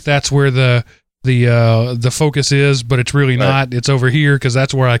I think that's where the focus is, but it's really not. It's over here because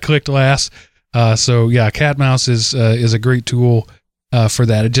that's where I clicked last. So yeah, Cat Mouse is a great tool for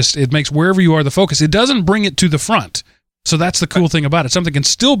that. It makes wherever you are the focus. It doesn't bring it to the front. So that's the cool thing about it. Something can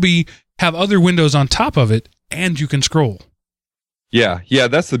still have other windows on top of it, and you can scroll. Yeah,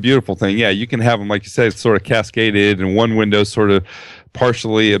 that's the beautiful thing. Yeah, you can have them, like you said, sort of cascaded, and one window sort of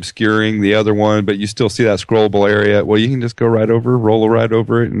partially obscuring the other one, but you still see that scrollable area. Well, you can just go roll right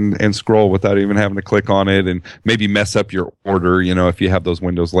over it and scroll without even having to click on it, and maybe mess up your order, if you have those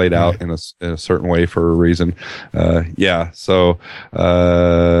windows laid out in a certain way for a reason. So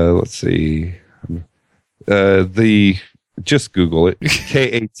let's see. Just Google it.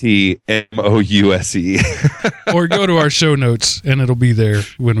 KATMOUSE. Or go to our show notes, and it'll be there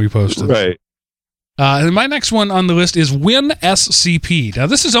when we post it. Right. And my next one on the list is WinSCP. Now,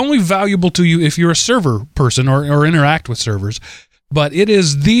 this is only valuable to you if you're a server person or interact with servers, but it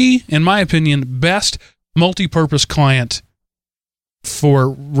is in my opinion, best multi-purpose client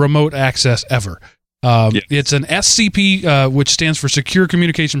for remote access ever. Yes. It's an SCP, which stands for Secure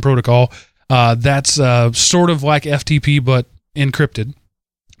Communication Protocol. That's sort of like FTP, but encrypted.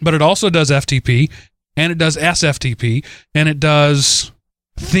 But it also does FTP, and it does SFTP, and it does,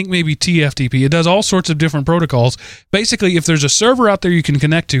 I think, maybe TFTP. It does all sorts of different protocols. Basically, if there's a server out there you can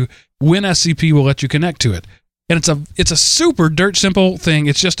connect to, WinSCP will let you connect to it. And it's a super dirt simple thing.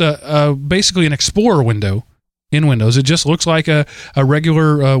 It's just basically an Explorer window in Windows. It just looks like a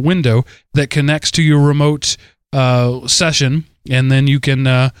regular window that connects to your remote session, and then you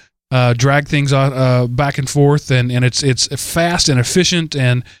can drag things back and forth, and it's fast and efficient,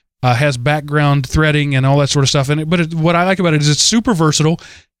 and has background threading and all that sort of stuff. What I like about it is it's super versatile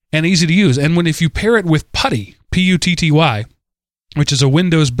and easy to use. And if you pair it with PuTTY, P-U-T-T-Y, which is a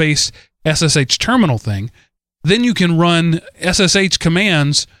Windows-based SSH terminal thing, then you can run SSH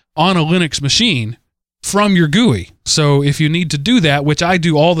commands on a Linux machine from your GUI. So if you need to do that, which I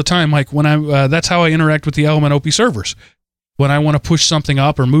do all the time, like when that's how I interact with the Element OP servers. When I want to push something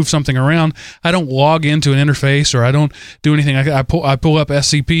up or move something around, I don't log into an interface, or I don't do anything. I pull up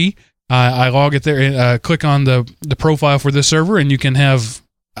SCP, I log it there, click on the profile for this server, and you can have,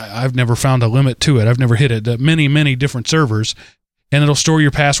 I've never found a limit to it. I've never hit it. Many, many different servers, and it'll store your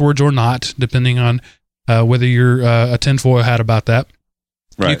passwords or not, depending on whether you're a tinfoil hat about that.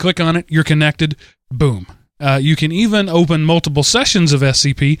 Right. You click on it, you're connected, boom. You can even open multiple sessions of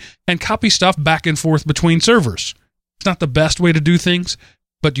SCP and copy stuff back and forth between servers. It's not the best way to do things,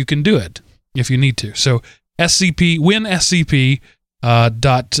 but you can do it if you need to. So WinSCP.net.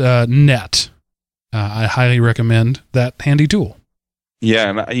 I highly recommend that handy tool. Yeah,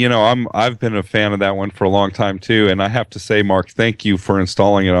 and I've been a fan of that one for a long time too. And I have to say, Mark, thank you for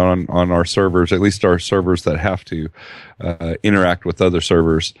installing it on our servers, at least our servers that have to interact with other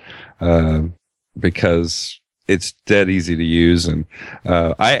servers, because it's dead easy to use. And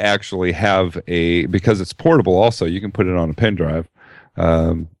I actually have because it's portable also, you can put it on a pen drive,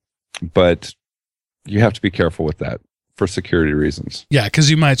 but you have to be careful with that for security reasons. Yeah, because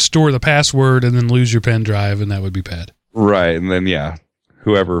you might store the password and then lose your pen drive, and that would be bad. Right, and then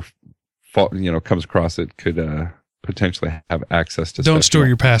whoever comes across it could potentially have access to. Don't store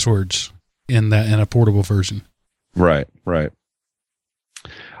your passwords in a portable version. Right.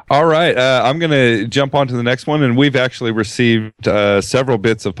 All right, I'm going to jump on to the next one, and we've actually received several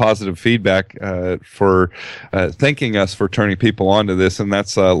bits of positive feedback for thanking us for turning people onto this, and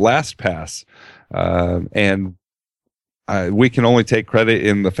that's LastPass. And we can only take credit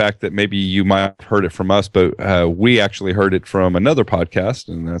in the fact that maybe you might have heard it from us, but we actually heard it from another podcast,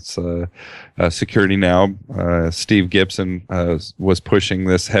 and that's Security Now. Steve Gibson was pushing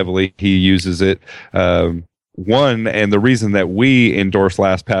this heavily. He uses it. And the reason that we endorse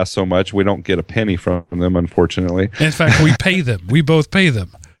LastPass so much, we don't get a penny from them, unfortunately. In fact, we pay them. We both pay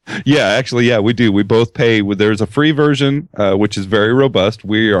them. Yeah, actually, we do. We both pay. There's a free version, which is very robust.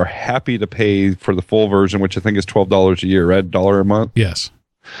 We are happy to pay for the full version, which I think is $12 a year, right? $1 a month? Yes.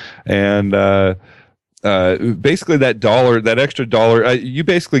 And basically that extra dollar, you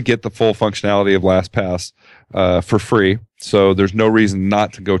basically get the full functionality of LastPass for free. So there's no reason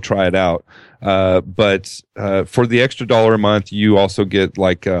not to go try it out. But for the extra dollar a month, you also get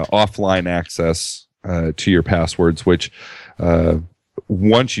like offline access to your passwords, which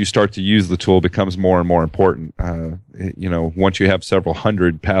once you start to use the tool becomes more and more important. Once you have several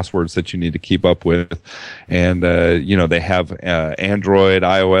hundred passwords that you need to keep up with, and they have Android,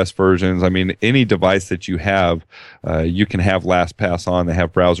 iOS versions. I mean, any device that you have, you can have LastPass on. They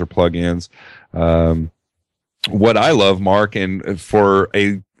have browser plugins. What I love, Mark, and for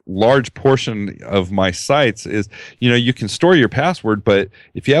a large portion of my sites is, you can store your password, but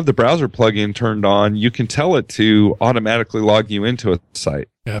if you have the browser plugin turned on, you can tell it to automatically log you into a site.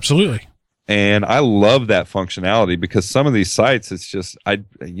 Absolutely. And I love that functionality, because some of these sites, it's just, I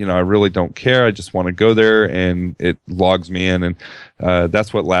really don't care. I just want to go there and it logs me in. And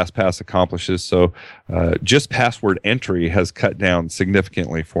that's what LastPass accomplishes. So just password entry has cut down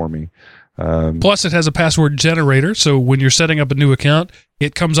significantly for me. Plus, it has a password generator, so when you're setting up a new account,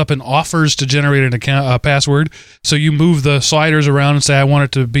 it comes up and offers to generate an account password. So you move the sliders around and say, I want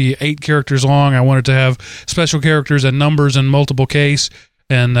it to be 8 characters long. I want it to have special characters and numbers and multiple case,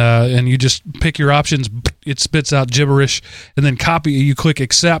 and you just pick your options. It spits out gibberish, and then copy. You click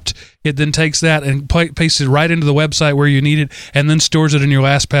accept. It then takes that and pastes it right into the website where you need it, and then stores it in your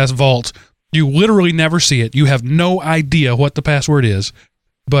LastPass vault. You literally never see it. You have no idea what the password is.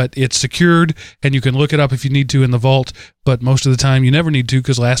 But it's secured, and you can look it up if you need to in the vault. But most of the time, you never need to,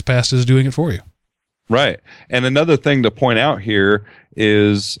 because LastPass is doing it for you. Right. And another thing to point out here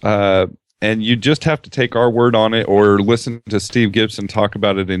is, and you just have to take our word on it or listen to Steve Gibson talk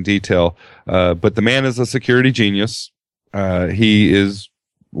about it in detail. But the man is a security genius. He is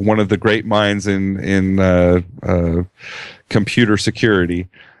one of the great minds in computer security.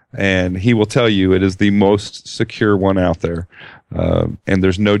 And he will tell you it is the most secure one out there. And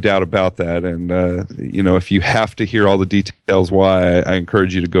there's no doubt about that. And, if you have to hear all the details why, I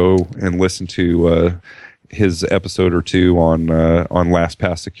encourage you to go and listen to his episode or two on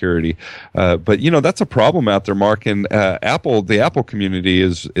LastPass security. But, that's a problem out there, Mark. And the Apple community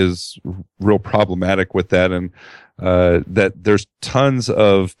is real problematic with that. And that there's tons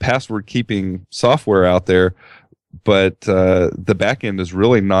of password keeping software out there, but the back end is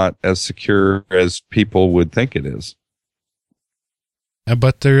really not as secure as people would think it is.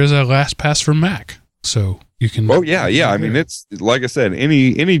 But there is a LastPass for Mac, so you can. Oh yeah. I mean, it's like I said,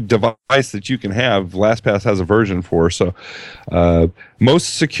 any device that you can have, LastPass has a version for. So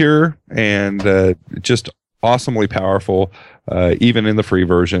most secure and just awesomely powerful, even in the free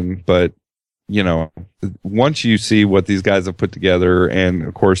version. But once you see what these guys have put together, and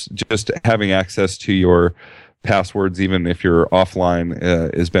of course, just having access to your passwords, even if you're offline,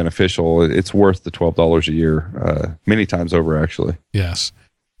 is beneficial. It's worth the $12 a year, many times over, actually. Yes.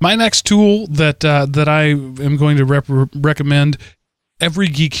 My next tool that I am going to recommend, every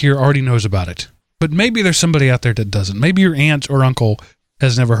geek here already knows about it, but maybe there's somebody out there that doesn't. Maybe your aunt or uncle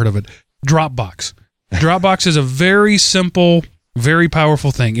has never heard of it. Dropbox. Dropbox is a very simple, very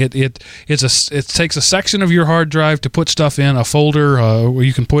powerful thing. It takes a section of your hard drive to put stuff in, a folder where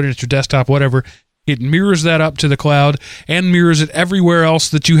you can put it at your desktop, whatever. It mirrors that up to the cloud and mirrors it everywhere else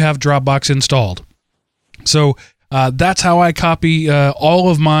that you have Dropbox installed. So that's how I copy all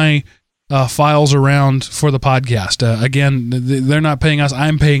of my files around for the podcast. Again, they're not paying us.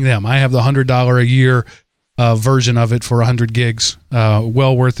 I'm paying them. I have the $100 a year version of it for 100 gigs.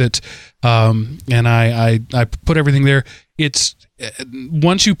 Well worth it. And I put everything there. It's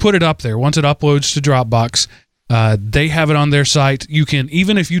once you put it up there, once it uploads to Dropbox, they have it on their site. You can,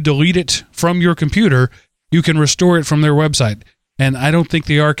 even if you delete it from your computer, you can restore it from their website. And I don't think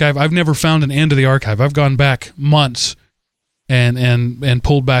the archive, I've never found an end to the archive. I've gone back months and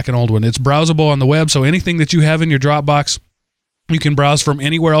pulled back an old one. It's browsable on the web, so anything that you have in your Dropbox, you can browse from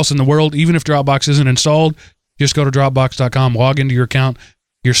anywhere else in the world. Even if Dropbox isn't installed, just go to Dropbox.com, log into your account.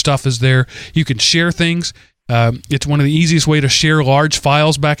 Your stuff is there. You can share things. It's one of the easiest way to share large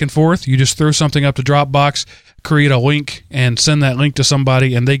files back and forth. You just throw something up to Dropbox, create a link, and send that link to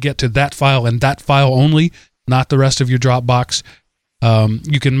somebody, and they get to that file and that file only, not the rest of your Dropbox.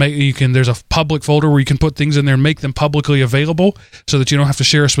 There's a public folder where you can put things in there and make them publicly available so that you don't have to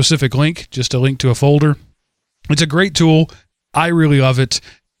share a specific link, just a link to a folder. It's a great tool. I really love it.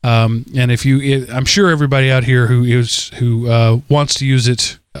 And I'm sure everybody out here who wants to use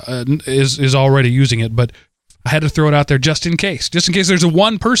it is already using it, but I had to throw it out there just in case there's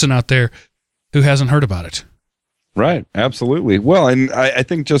one person out there who hasn't heard about it. Right. Absolutely. Well, and I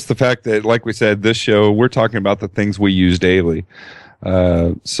think just the fact that, like we said, this show, we're talking about the things we use daily.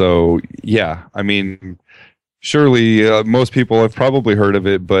 So yeah, I mean, surely most people have probably heard of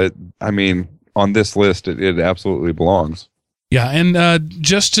it, but I mean, on this list, it absolutely belongs. Yeah, and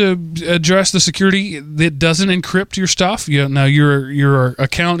just to address the security, it doesn't encrypt your stuff. Now your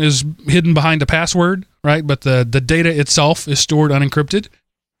account is hidden behind a password, right? But the data itself is stored unencrypted.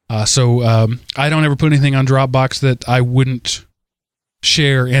 So I don't ever put anything on Dropbox that I wouldn't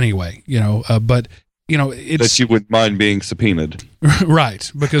share anyway. But it's that you wouldn't mind being subpoenaed, right?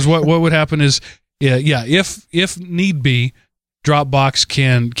 Because what would happen is, if need be, Dropbox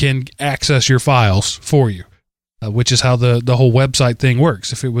can access your files for you. Which is how the whole website thing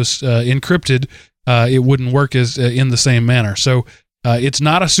works. If it was encrypted, it wouldn't work as in the same manner. So it's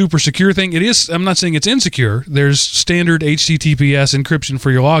not a super secure thing. It is. I'm not saying it's insecure. There's standard HTTPS encryption for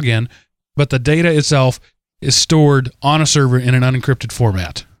your login, but the data itself is stored on a server in an unencrypted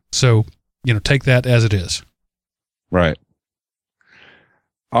format. So take that as it is. Right.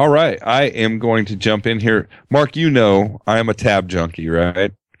 All right. I am going to jump in here, Mark. I am a tab junkie,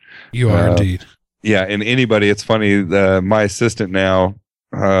 right? You are indeed. Yeah, and anybody, it's funny, my assistant now,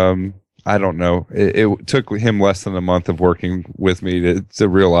 I don't know, it took him less than a month of working with me to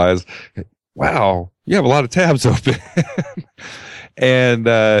realize, wow, you have a lot of tabs open. And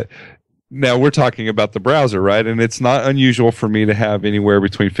now we're talking about the browser, right? And it's not unusual for me to have anywhere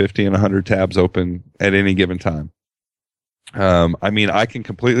between 50 and 100 tabs open at any given time. I mean, I can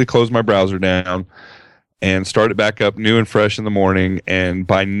completely close my browser down and start it back up new and fresh in the morning. And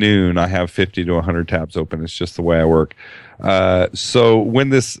by noon, I have 50 to 100 tabs open. It's just the way I work. So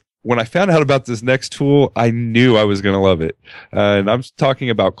when I found out about this next tool, I knew I was going to love it. And I'm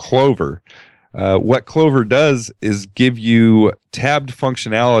talking about Clover. What Clover does is give you tabbed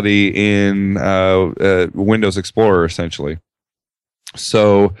functionality in Windows Explorer, essentially.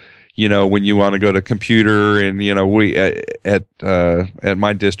 So, when you want to go to computer, and we at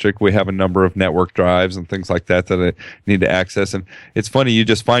my district, we have a number of network drives and things like that I need to access. And it's funny, you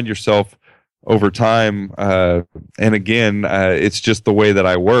just find yourself over time, and again, it's just the way that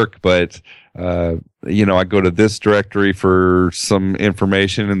I work. But I go to this directory for some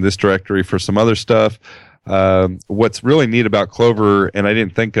information and this directory for some other stuff. What's really neat about Clover, and I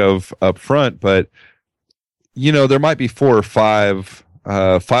didn't think of up front, but there might be 4 or 5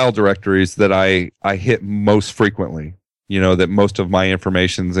 file directories that I hit most frequently, that most of my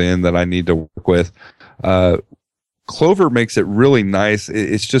information's in that I need to work with. Clover makes it really nice.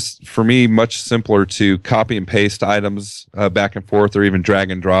 It's just, for me, much simpler to copy and paste items back and forth, or even drag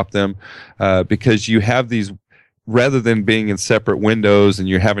and drop them, because you have these, rather than being in separate windows and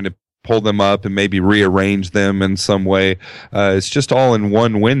you're having to pull them up and maybe rearrange them in some way. It's just all in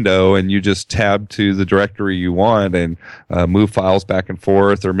one window, and you just tab to the directory you want and move files back and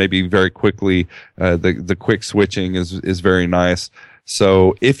forth, or maybe very quickly. The quick switching is very nice.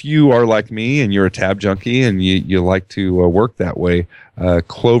 So if you are like me and you're a tab junkie and you like to work that way,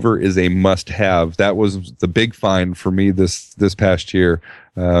 Clover is a must-have. That was the big find for me this past year,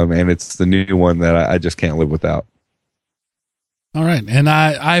 and it's the new one that I just can't live without. All right, and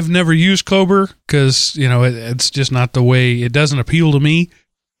I've never used Clover because it's just not the way. It doesn't appeal to me.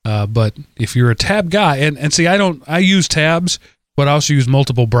 But if you're a tab guy, and see, I use tabs, but I also use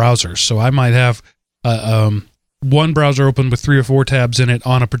multiple browsers. So I might have one browser open with 3 or 4 tabs in it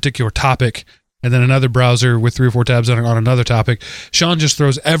on a particular topic, and then another browser with 3 or 4 tabs on another topic. Sean just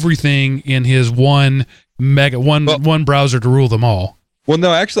throws everything in his one browser to rule them all. Well,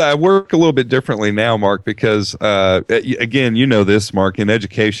 no, actually, I work a little bit differently now, Mark, because, again, this, Mark, in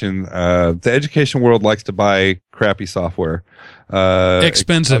education, the education world likes to buy crappy software.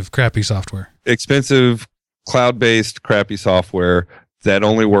 Expensive crappy software. Expensive, cloud-based crappy software that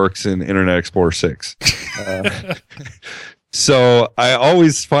only works in Internet Explorer 6. So I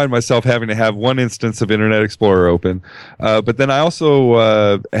always find myself having to have one instance of Internet Explorer open. But then I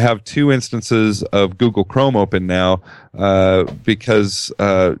also have 2 instances of Google Chrome open now because,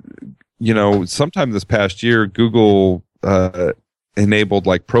 sometime this past year, Google enabled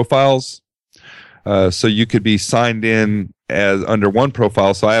like profiles. So you could be signed in as under one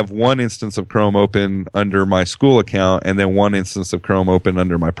profile. So I have one instance of Chrome open under my school account, and then one instance of Chrome open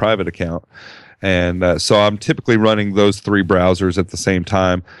under my private account. And so I'm typically running those 3 browsers at the same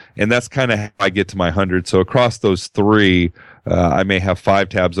time, and that's kind of how I get to my 100. So across those 3, I may have 5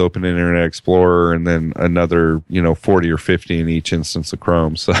 tabs open in Internet Explorer, and then another 40 or 50 in each instance of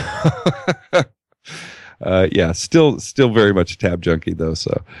Chrome. So yeah, still very much a tab junkie though.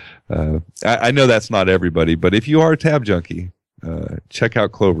 So I know that's not everybody, but if you are a tab junkie, check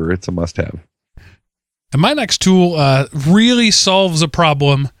out Clover. It's a must-have. And my next tool really solves a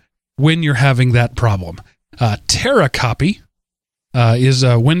problem when you're having that problem. TerraCopy is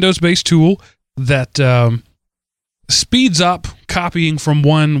a Windows-based tool that speeds up copying from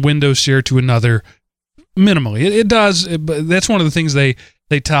one Windows share to another minimally. It does, but that's one of the things they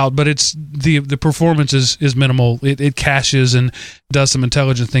tout, but it's the performance is minimal. It caches and does some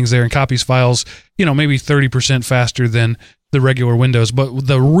intelligent things there and copies files, maybe 30% faster than the regular Windows. But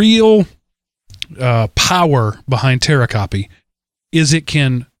the real power behind Terracopy is it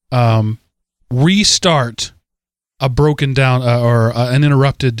can restart a broken down or an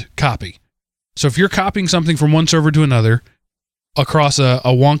interrupted copy. So if you're copying something from one server to another across a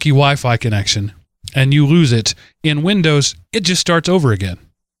wonky Wi-Fi connection and you lose it, in Windows, it just starts over again.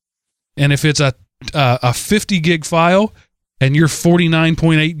 And if it's a 50 gig file and you're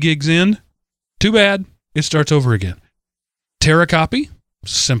 49.8 gigs in, too bad, it starts over again. Terracopy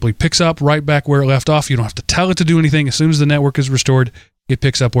simply picks up right back where it left off. You don't have to tell it to do anything. As soon as the network is restored, it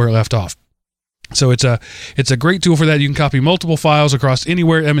picks up where it left off. So it's a great tool for that. You can copy multiple files across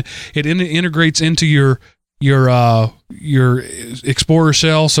anywhere. I mean, it integrates into your Explorer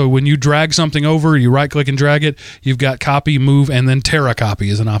shell. So when you drag something over, you right click and drag it. You've got copy, move, and then Terracopy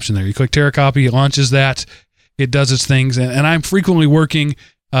is an option there. You click Terracopy, it launches that. It does its things, and I'm frequently working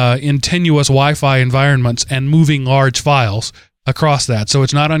in tenuous Wi-Fi environments and moving large files across that. So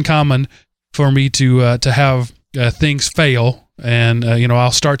it's not uncommon for me to have things fail, and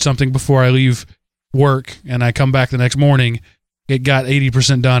I'll start something before I leave work, and I come back the next morning, it got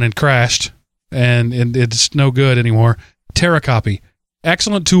 80% done and crashed, and it's no good anymore. Terracopy,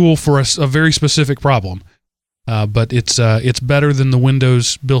 excellent tool for a very specific problem, but it's better than the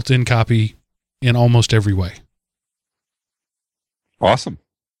Windows built-in copy in almost every way. Awesome.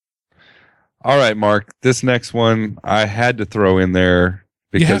 All right, Mark, this next one I had to throw in there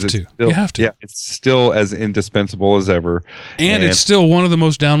because you have to. Yeah, it's still as indispensable as ever. And it's still one of the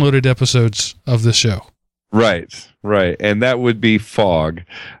most downloaded episodes of the show. Right. And that would be Fog.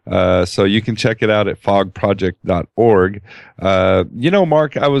 So you can check it out at fogproject.org.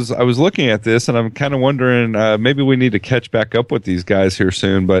 Mark, I was looking at this and I'm kind of wondering, maybe we need to catch back up with these guys here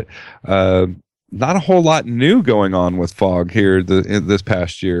soon, but not a whole lot new going on with Fog here this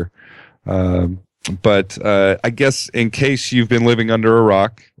past year. But I guess in case you've been living under a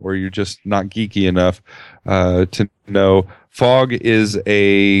rock or you're just not geeky enough to know, Fog is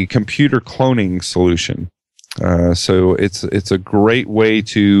a computer cloning solution. So it's a great way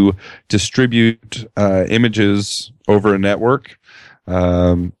to distribute images over a network.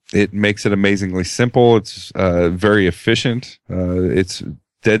 It makes it amazingly simple. It's very efficient. It's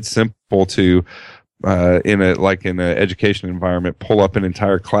dead simple to in an education environment, pull up an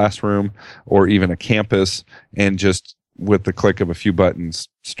entire classroom or even a campus and just with the click of a few buttons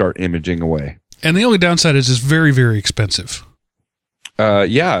start imaging away. And the only downside is it's very, very expensive.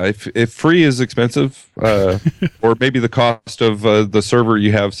 If free is expensive, or maybe the cost of the server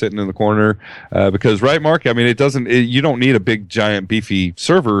you have sitting in the corner, because right, Mark, I mean, you don't need a big, giant, beefy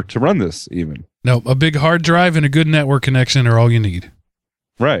server to run this even. No, a big hard drive and a good network connection are all you need.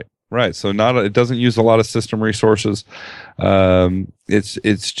 Right. So it doesn't use a lot of system resources. It's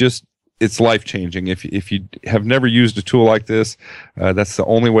life changing. If you have never used a tool like this, that's the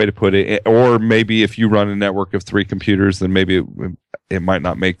only way to put it. Or maybe if you run a network of 3 computers, then maybe it might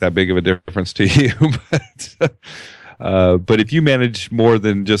not make that big of a difference to you. But if you manage more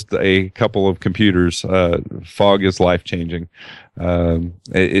than just a couple of computers, Fog is life changing.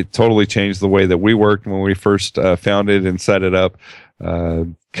 It totally changed the way that we worked when we first found it and set it up.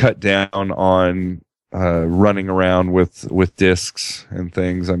 Cut down on running around with disks and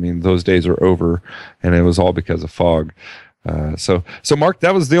things. I mean, those days are over, and it was all because of Fog. So Mark,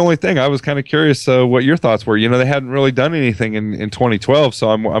 that was the only thing. I was kind of curious what your thoughts were. They hadn't really done anything in 2012, so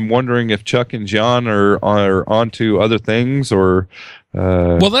I'm wondering if Chuck and John are onto other things or.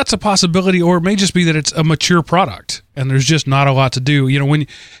 Well, that's a possibility, or it may just be that it's a mature product and there's just not a lot to do. When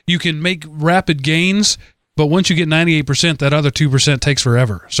you can make rapid gains. But once you get 98%, that other 2% takes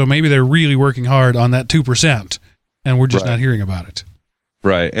forever. So maybe they're really working hard on that 2%, and we're just not hearing about it.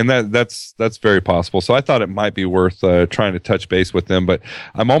 Right, and that's very possible. So I thought it might be worth trying to touch base with them, but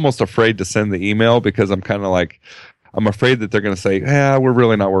I'm almost afraid to send the email because I'm kind of like, I'm afraid that they're going to say, "Yeah, we're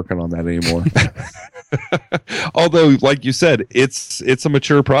really not working on that anymore." Although, like you said, it's a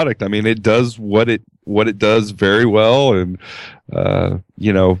mature product. I mean, it does what it does very well, and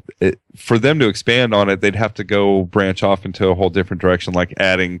for them to expand on it, they'd have to go branch off into a whole different direction, like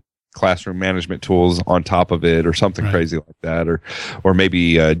adding classroom management tools on top of it or something crazy like that, or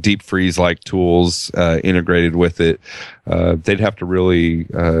maybe deep freeze like tools integrated with it. They'd have to really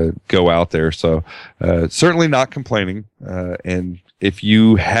go out there. So certainly not complaining. And if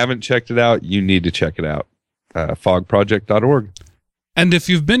you haven't checked it out, you need to check it out. Fogproject.org. And if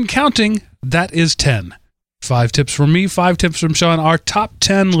you've been counting, that is 10. 5 tips from me, 5 tips from Sean, our top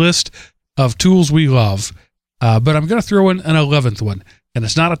 10 list of tools we love. But I'm going to throw in an 11th one. And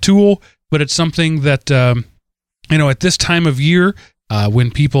it's not a tool, but it's something that, at this time of year, when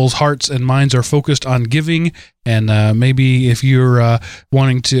people's hearts and minds are focused on giving, and maybe if you're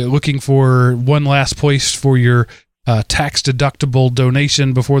looking for one last place for your tax-deductible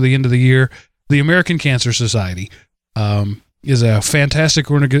donation before the end of the year, the American Cancer Society is a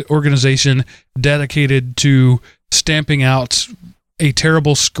fantastic organization dedicated to stamping out a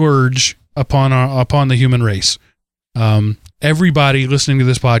terrible scourge upon the human race. Everybody listening to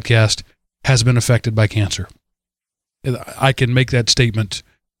this podcast has been affected by cancer. I can make that statement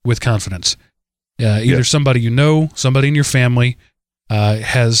with confidence. Either somebody you know, somebody in your family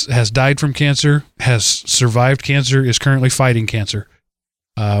has died from cancer, has survived cancer, is currently fighting cancer.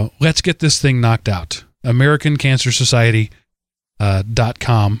 Let's get this thing knocked out.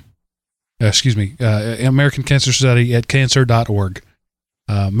 AmericanCancerSociety.com. American Cancer Society at cancer.org.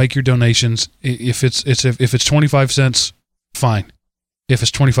 Make your donations. If it's 25 cents, fine. If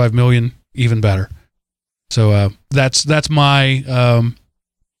it's 25 million, even better. So that's my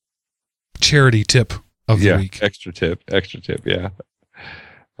charity tip of the week. Extra tip. Yeah.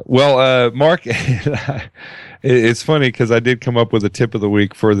 Well, Mark, it's funny because I did come up with a tip of the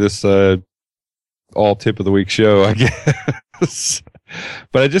week for this all tip of the week show, I guess.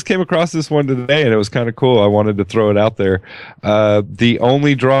 But I just came across this one today, and it was kind of cool. I wanted to throw it out there. The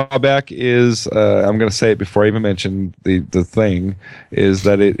only drawback is, I'm going to say it before I even mention the thing, is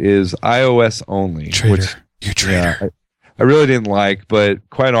that it is iOS only. You traitor. Yeah, I really didn't like, but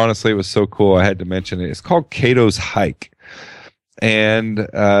quite honestly, it was so cool I had to mention it. It's called Cato's Hike. And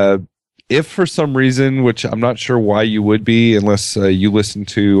if for some reason, which I'm not sure why you would be unless you listen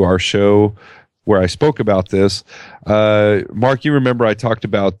to our show where I spoke about this, Mark, you remember I talked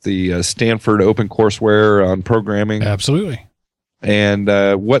about the Stanford OpenCourseWare on programming? Absolutely. And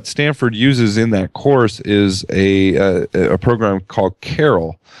what Stanford uses in that course is a program called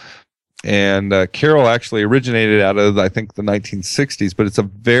Carol. And Carol actually originated out of, I think, the 1960s, but it's a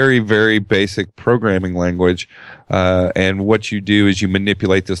very, very basic programming language. And what you do is you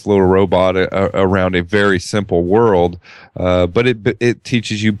manipulate this little robot around a very simple world, but it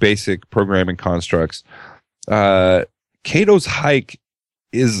teaches you basic programming constructs. Cato's Hike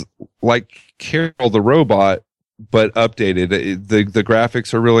is like Carol the robot, but updated. The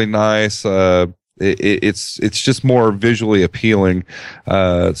graphics are really nice. It's just more visually appealing.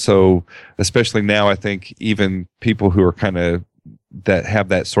 So especially now, I think even people who are kind of that have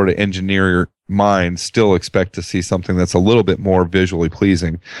that sort of engineer mind still expect to see something that's a little bit more visually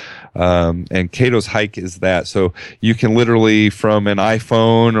pleasing. And Cato's Hike is that. So you can literally from an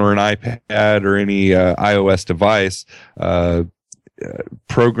iPhone or an iPad or any iOS device,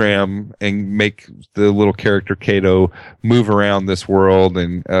 program and make the little character Cato move around this world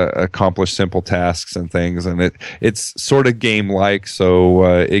and accomplish simple tasks and things. And it's sort of game-like, so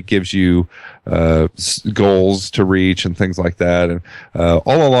it gives you goals to reach and things like that. And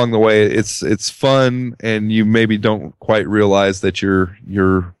all along the way, it's fun, and you maybe don't quite realize that you're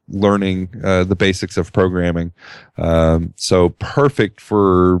learning the basics of programming. So perfect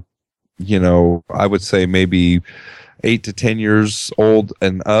for, I would say maybe 8 to 10 years old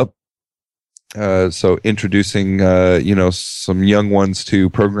and up. So introducing, some young ones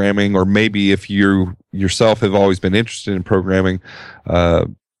to programming, or maybe if you yourself have always been interested in programming,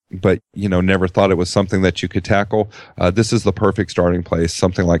 but, never thought it was something that you could tackle. This is the perfect starting place,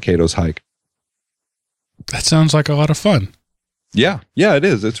 something like Cato's Hike. That sounds like a lot of fun. Yeah, it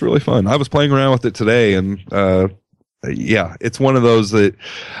is. It's really fun. I was playing around with it today, and it's one of those that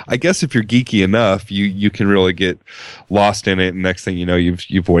I guess if you're geeky enough, you can really get lost in it, and next thing you know,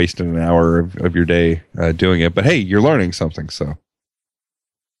 you've wasted an hour of your day doing it. But hey, you're learning something. So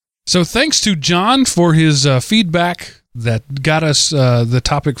thanks to John for his feedback that got us the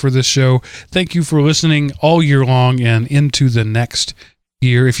topic for this show. Thank you for listening all year long and into the next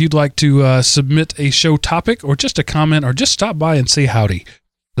year. If you'd like to submit a show topic or just a comment or just stop by and say howdy,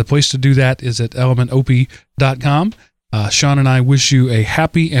 the place to do that is at elementop.com. Sean and I wish you a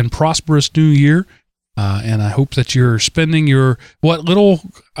happy and prosperous new year, and I hope that you're spending what little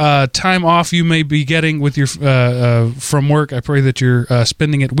time off you may be getting with your from work. I pray that you're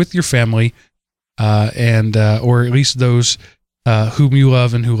spending it with your family, and or at least those whom you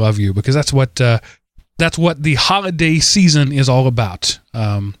love and who love you, because that's what the holiday season is all about.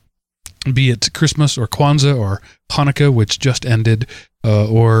 Be it Christmas or Kwanzaa or Hanukkah, which just ended,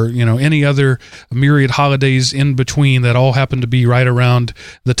 or any other myriad holidays in between that all happen to be right around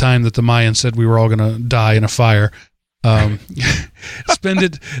the time that the Mayans said we were all going to die in a fire. Spend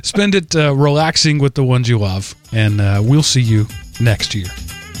it relaxing with the ones you love, and we'll see you next year.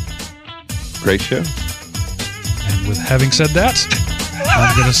 Great show. And with having said that,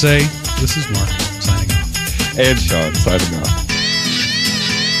 I'm going to say this is Mark signing off. And Sean signing off.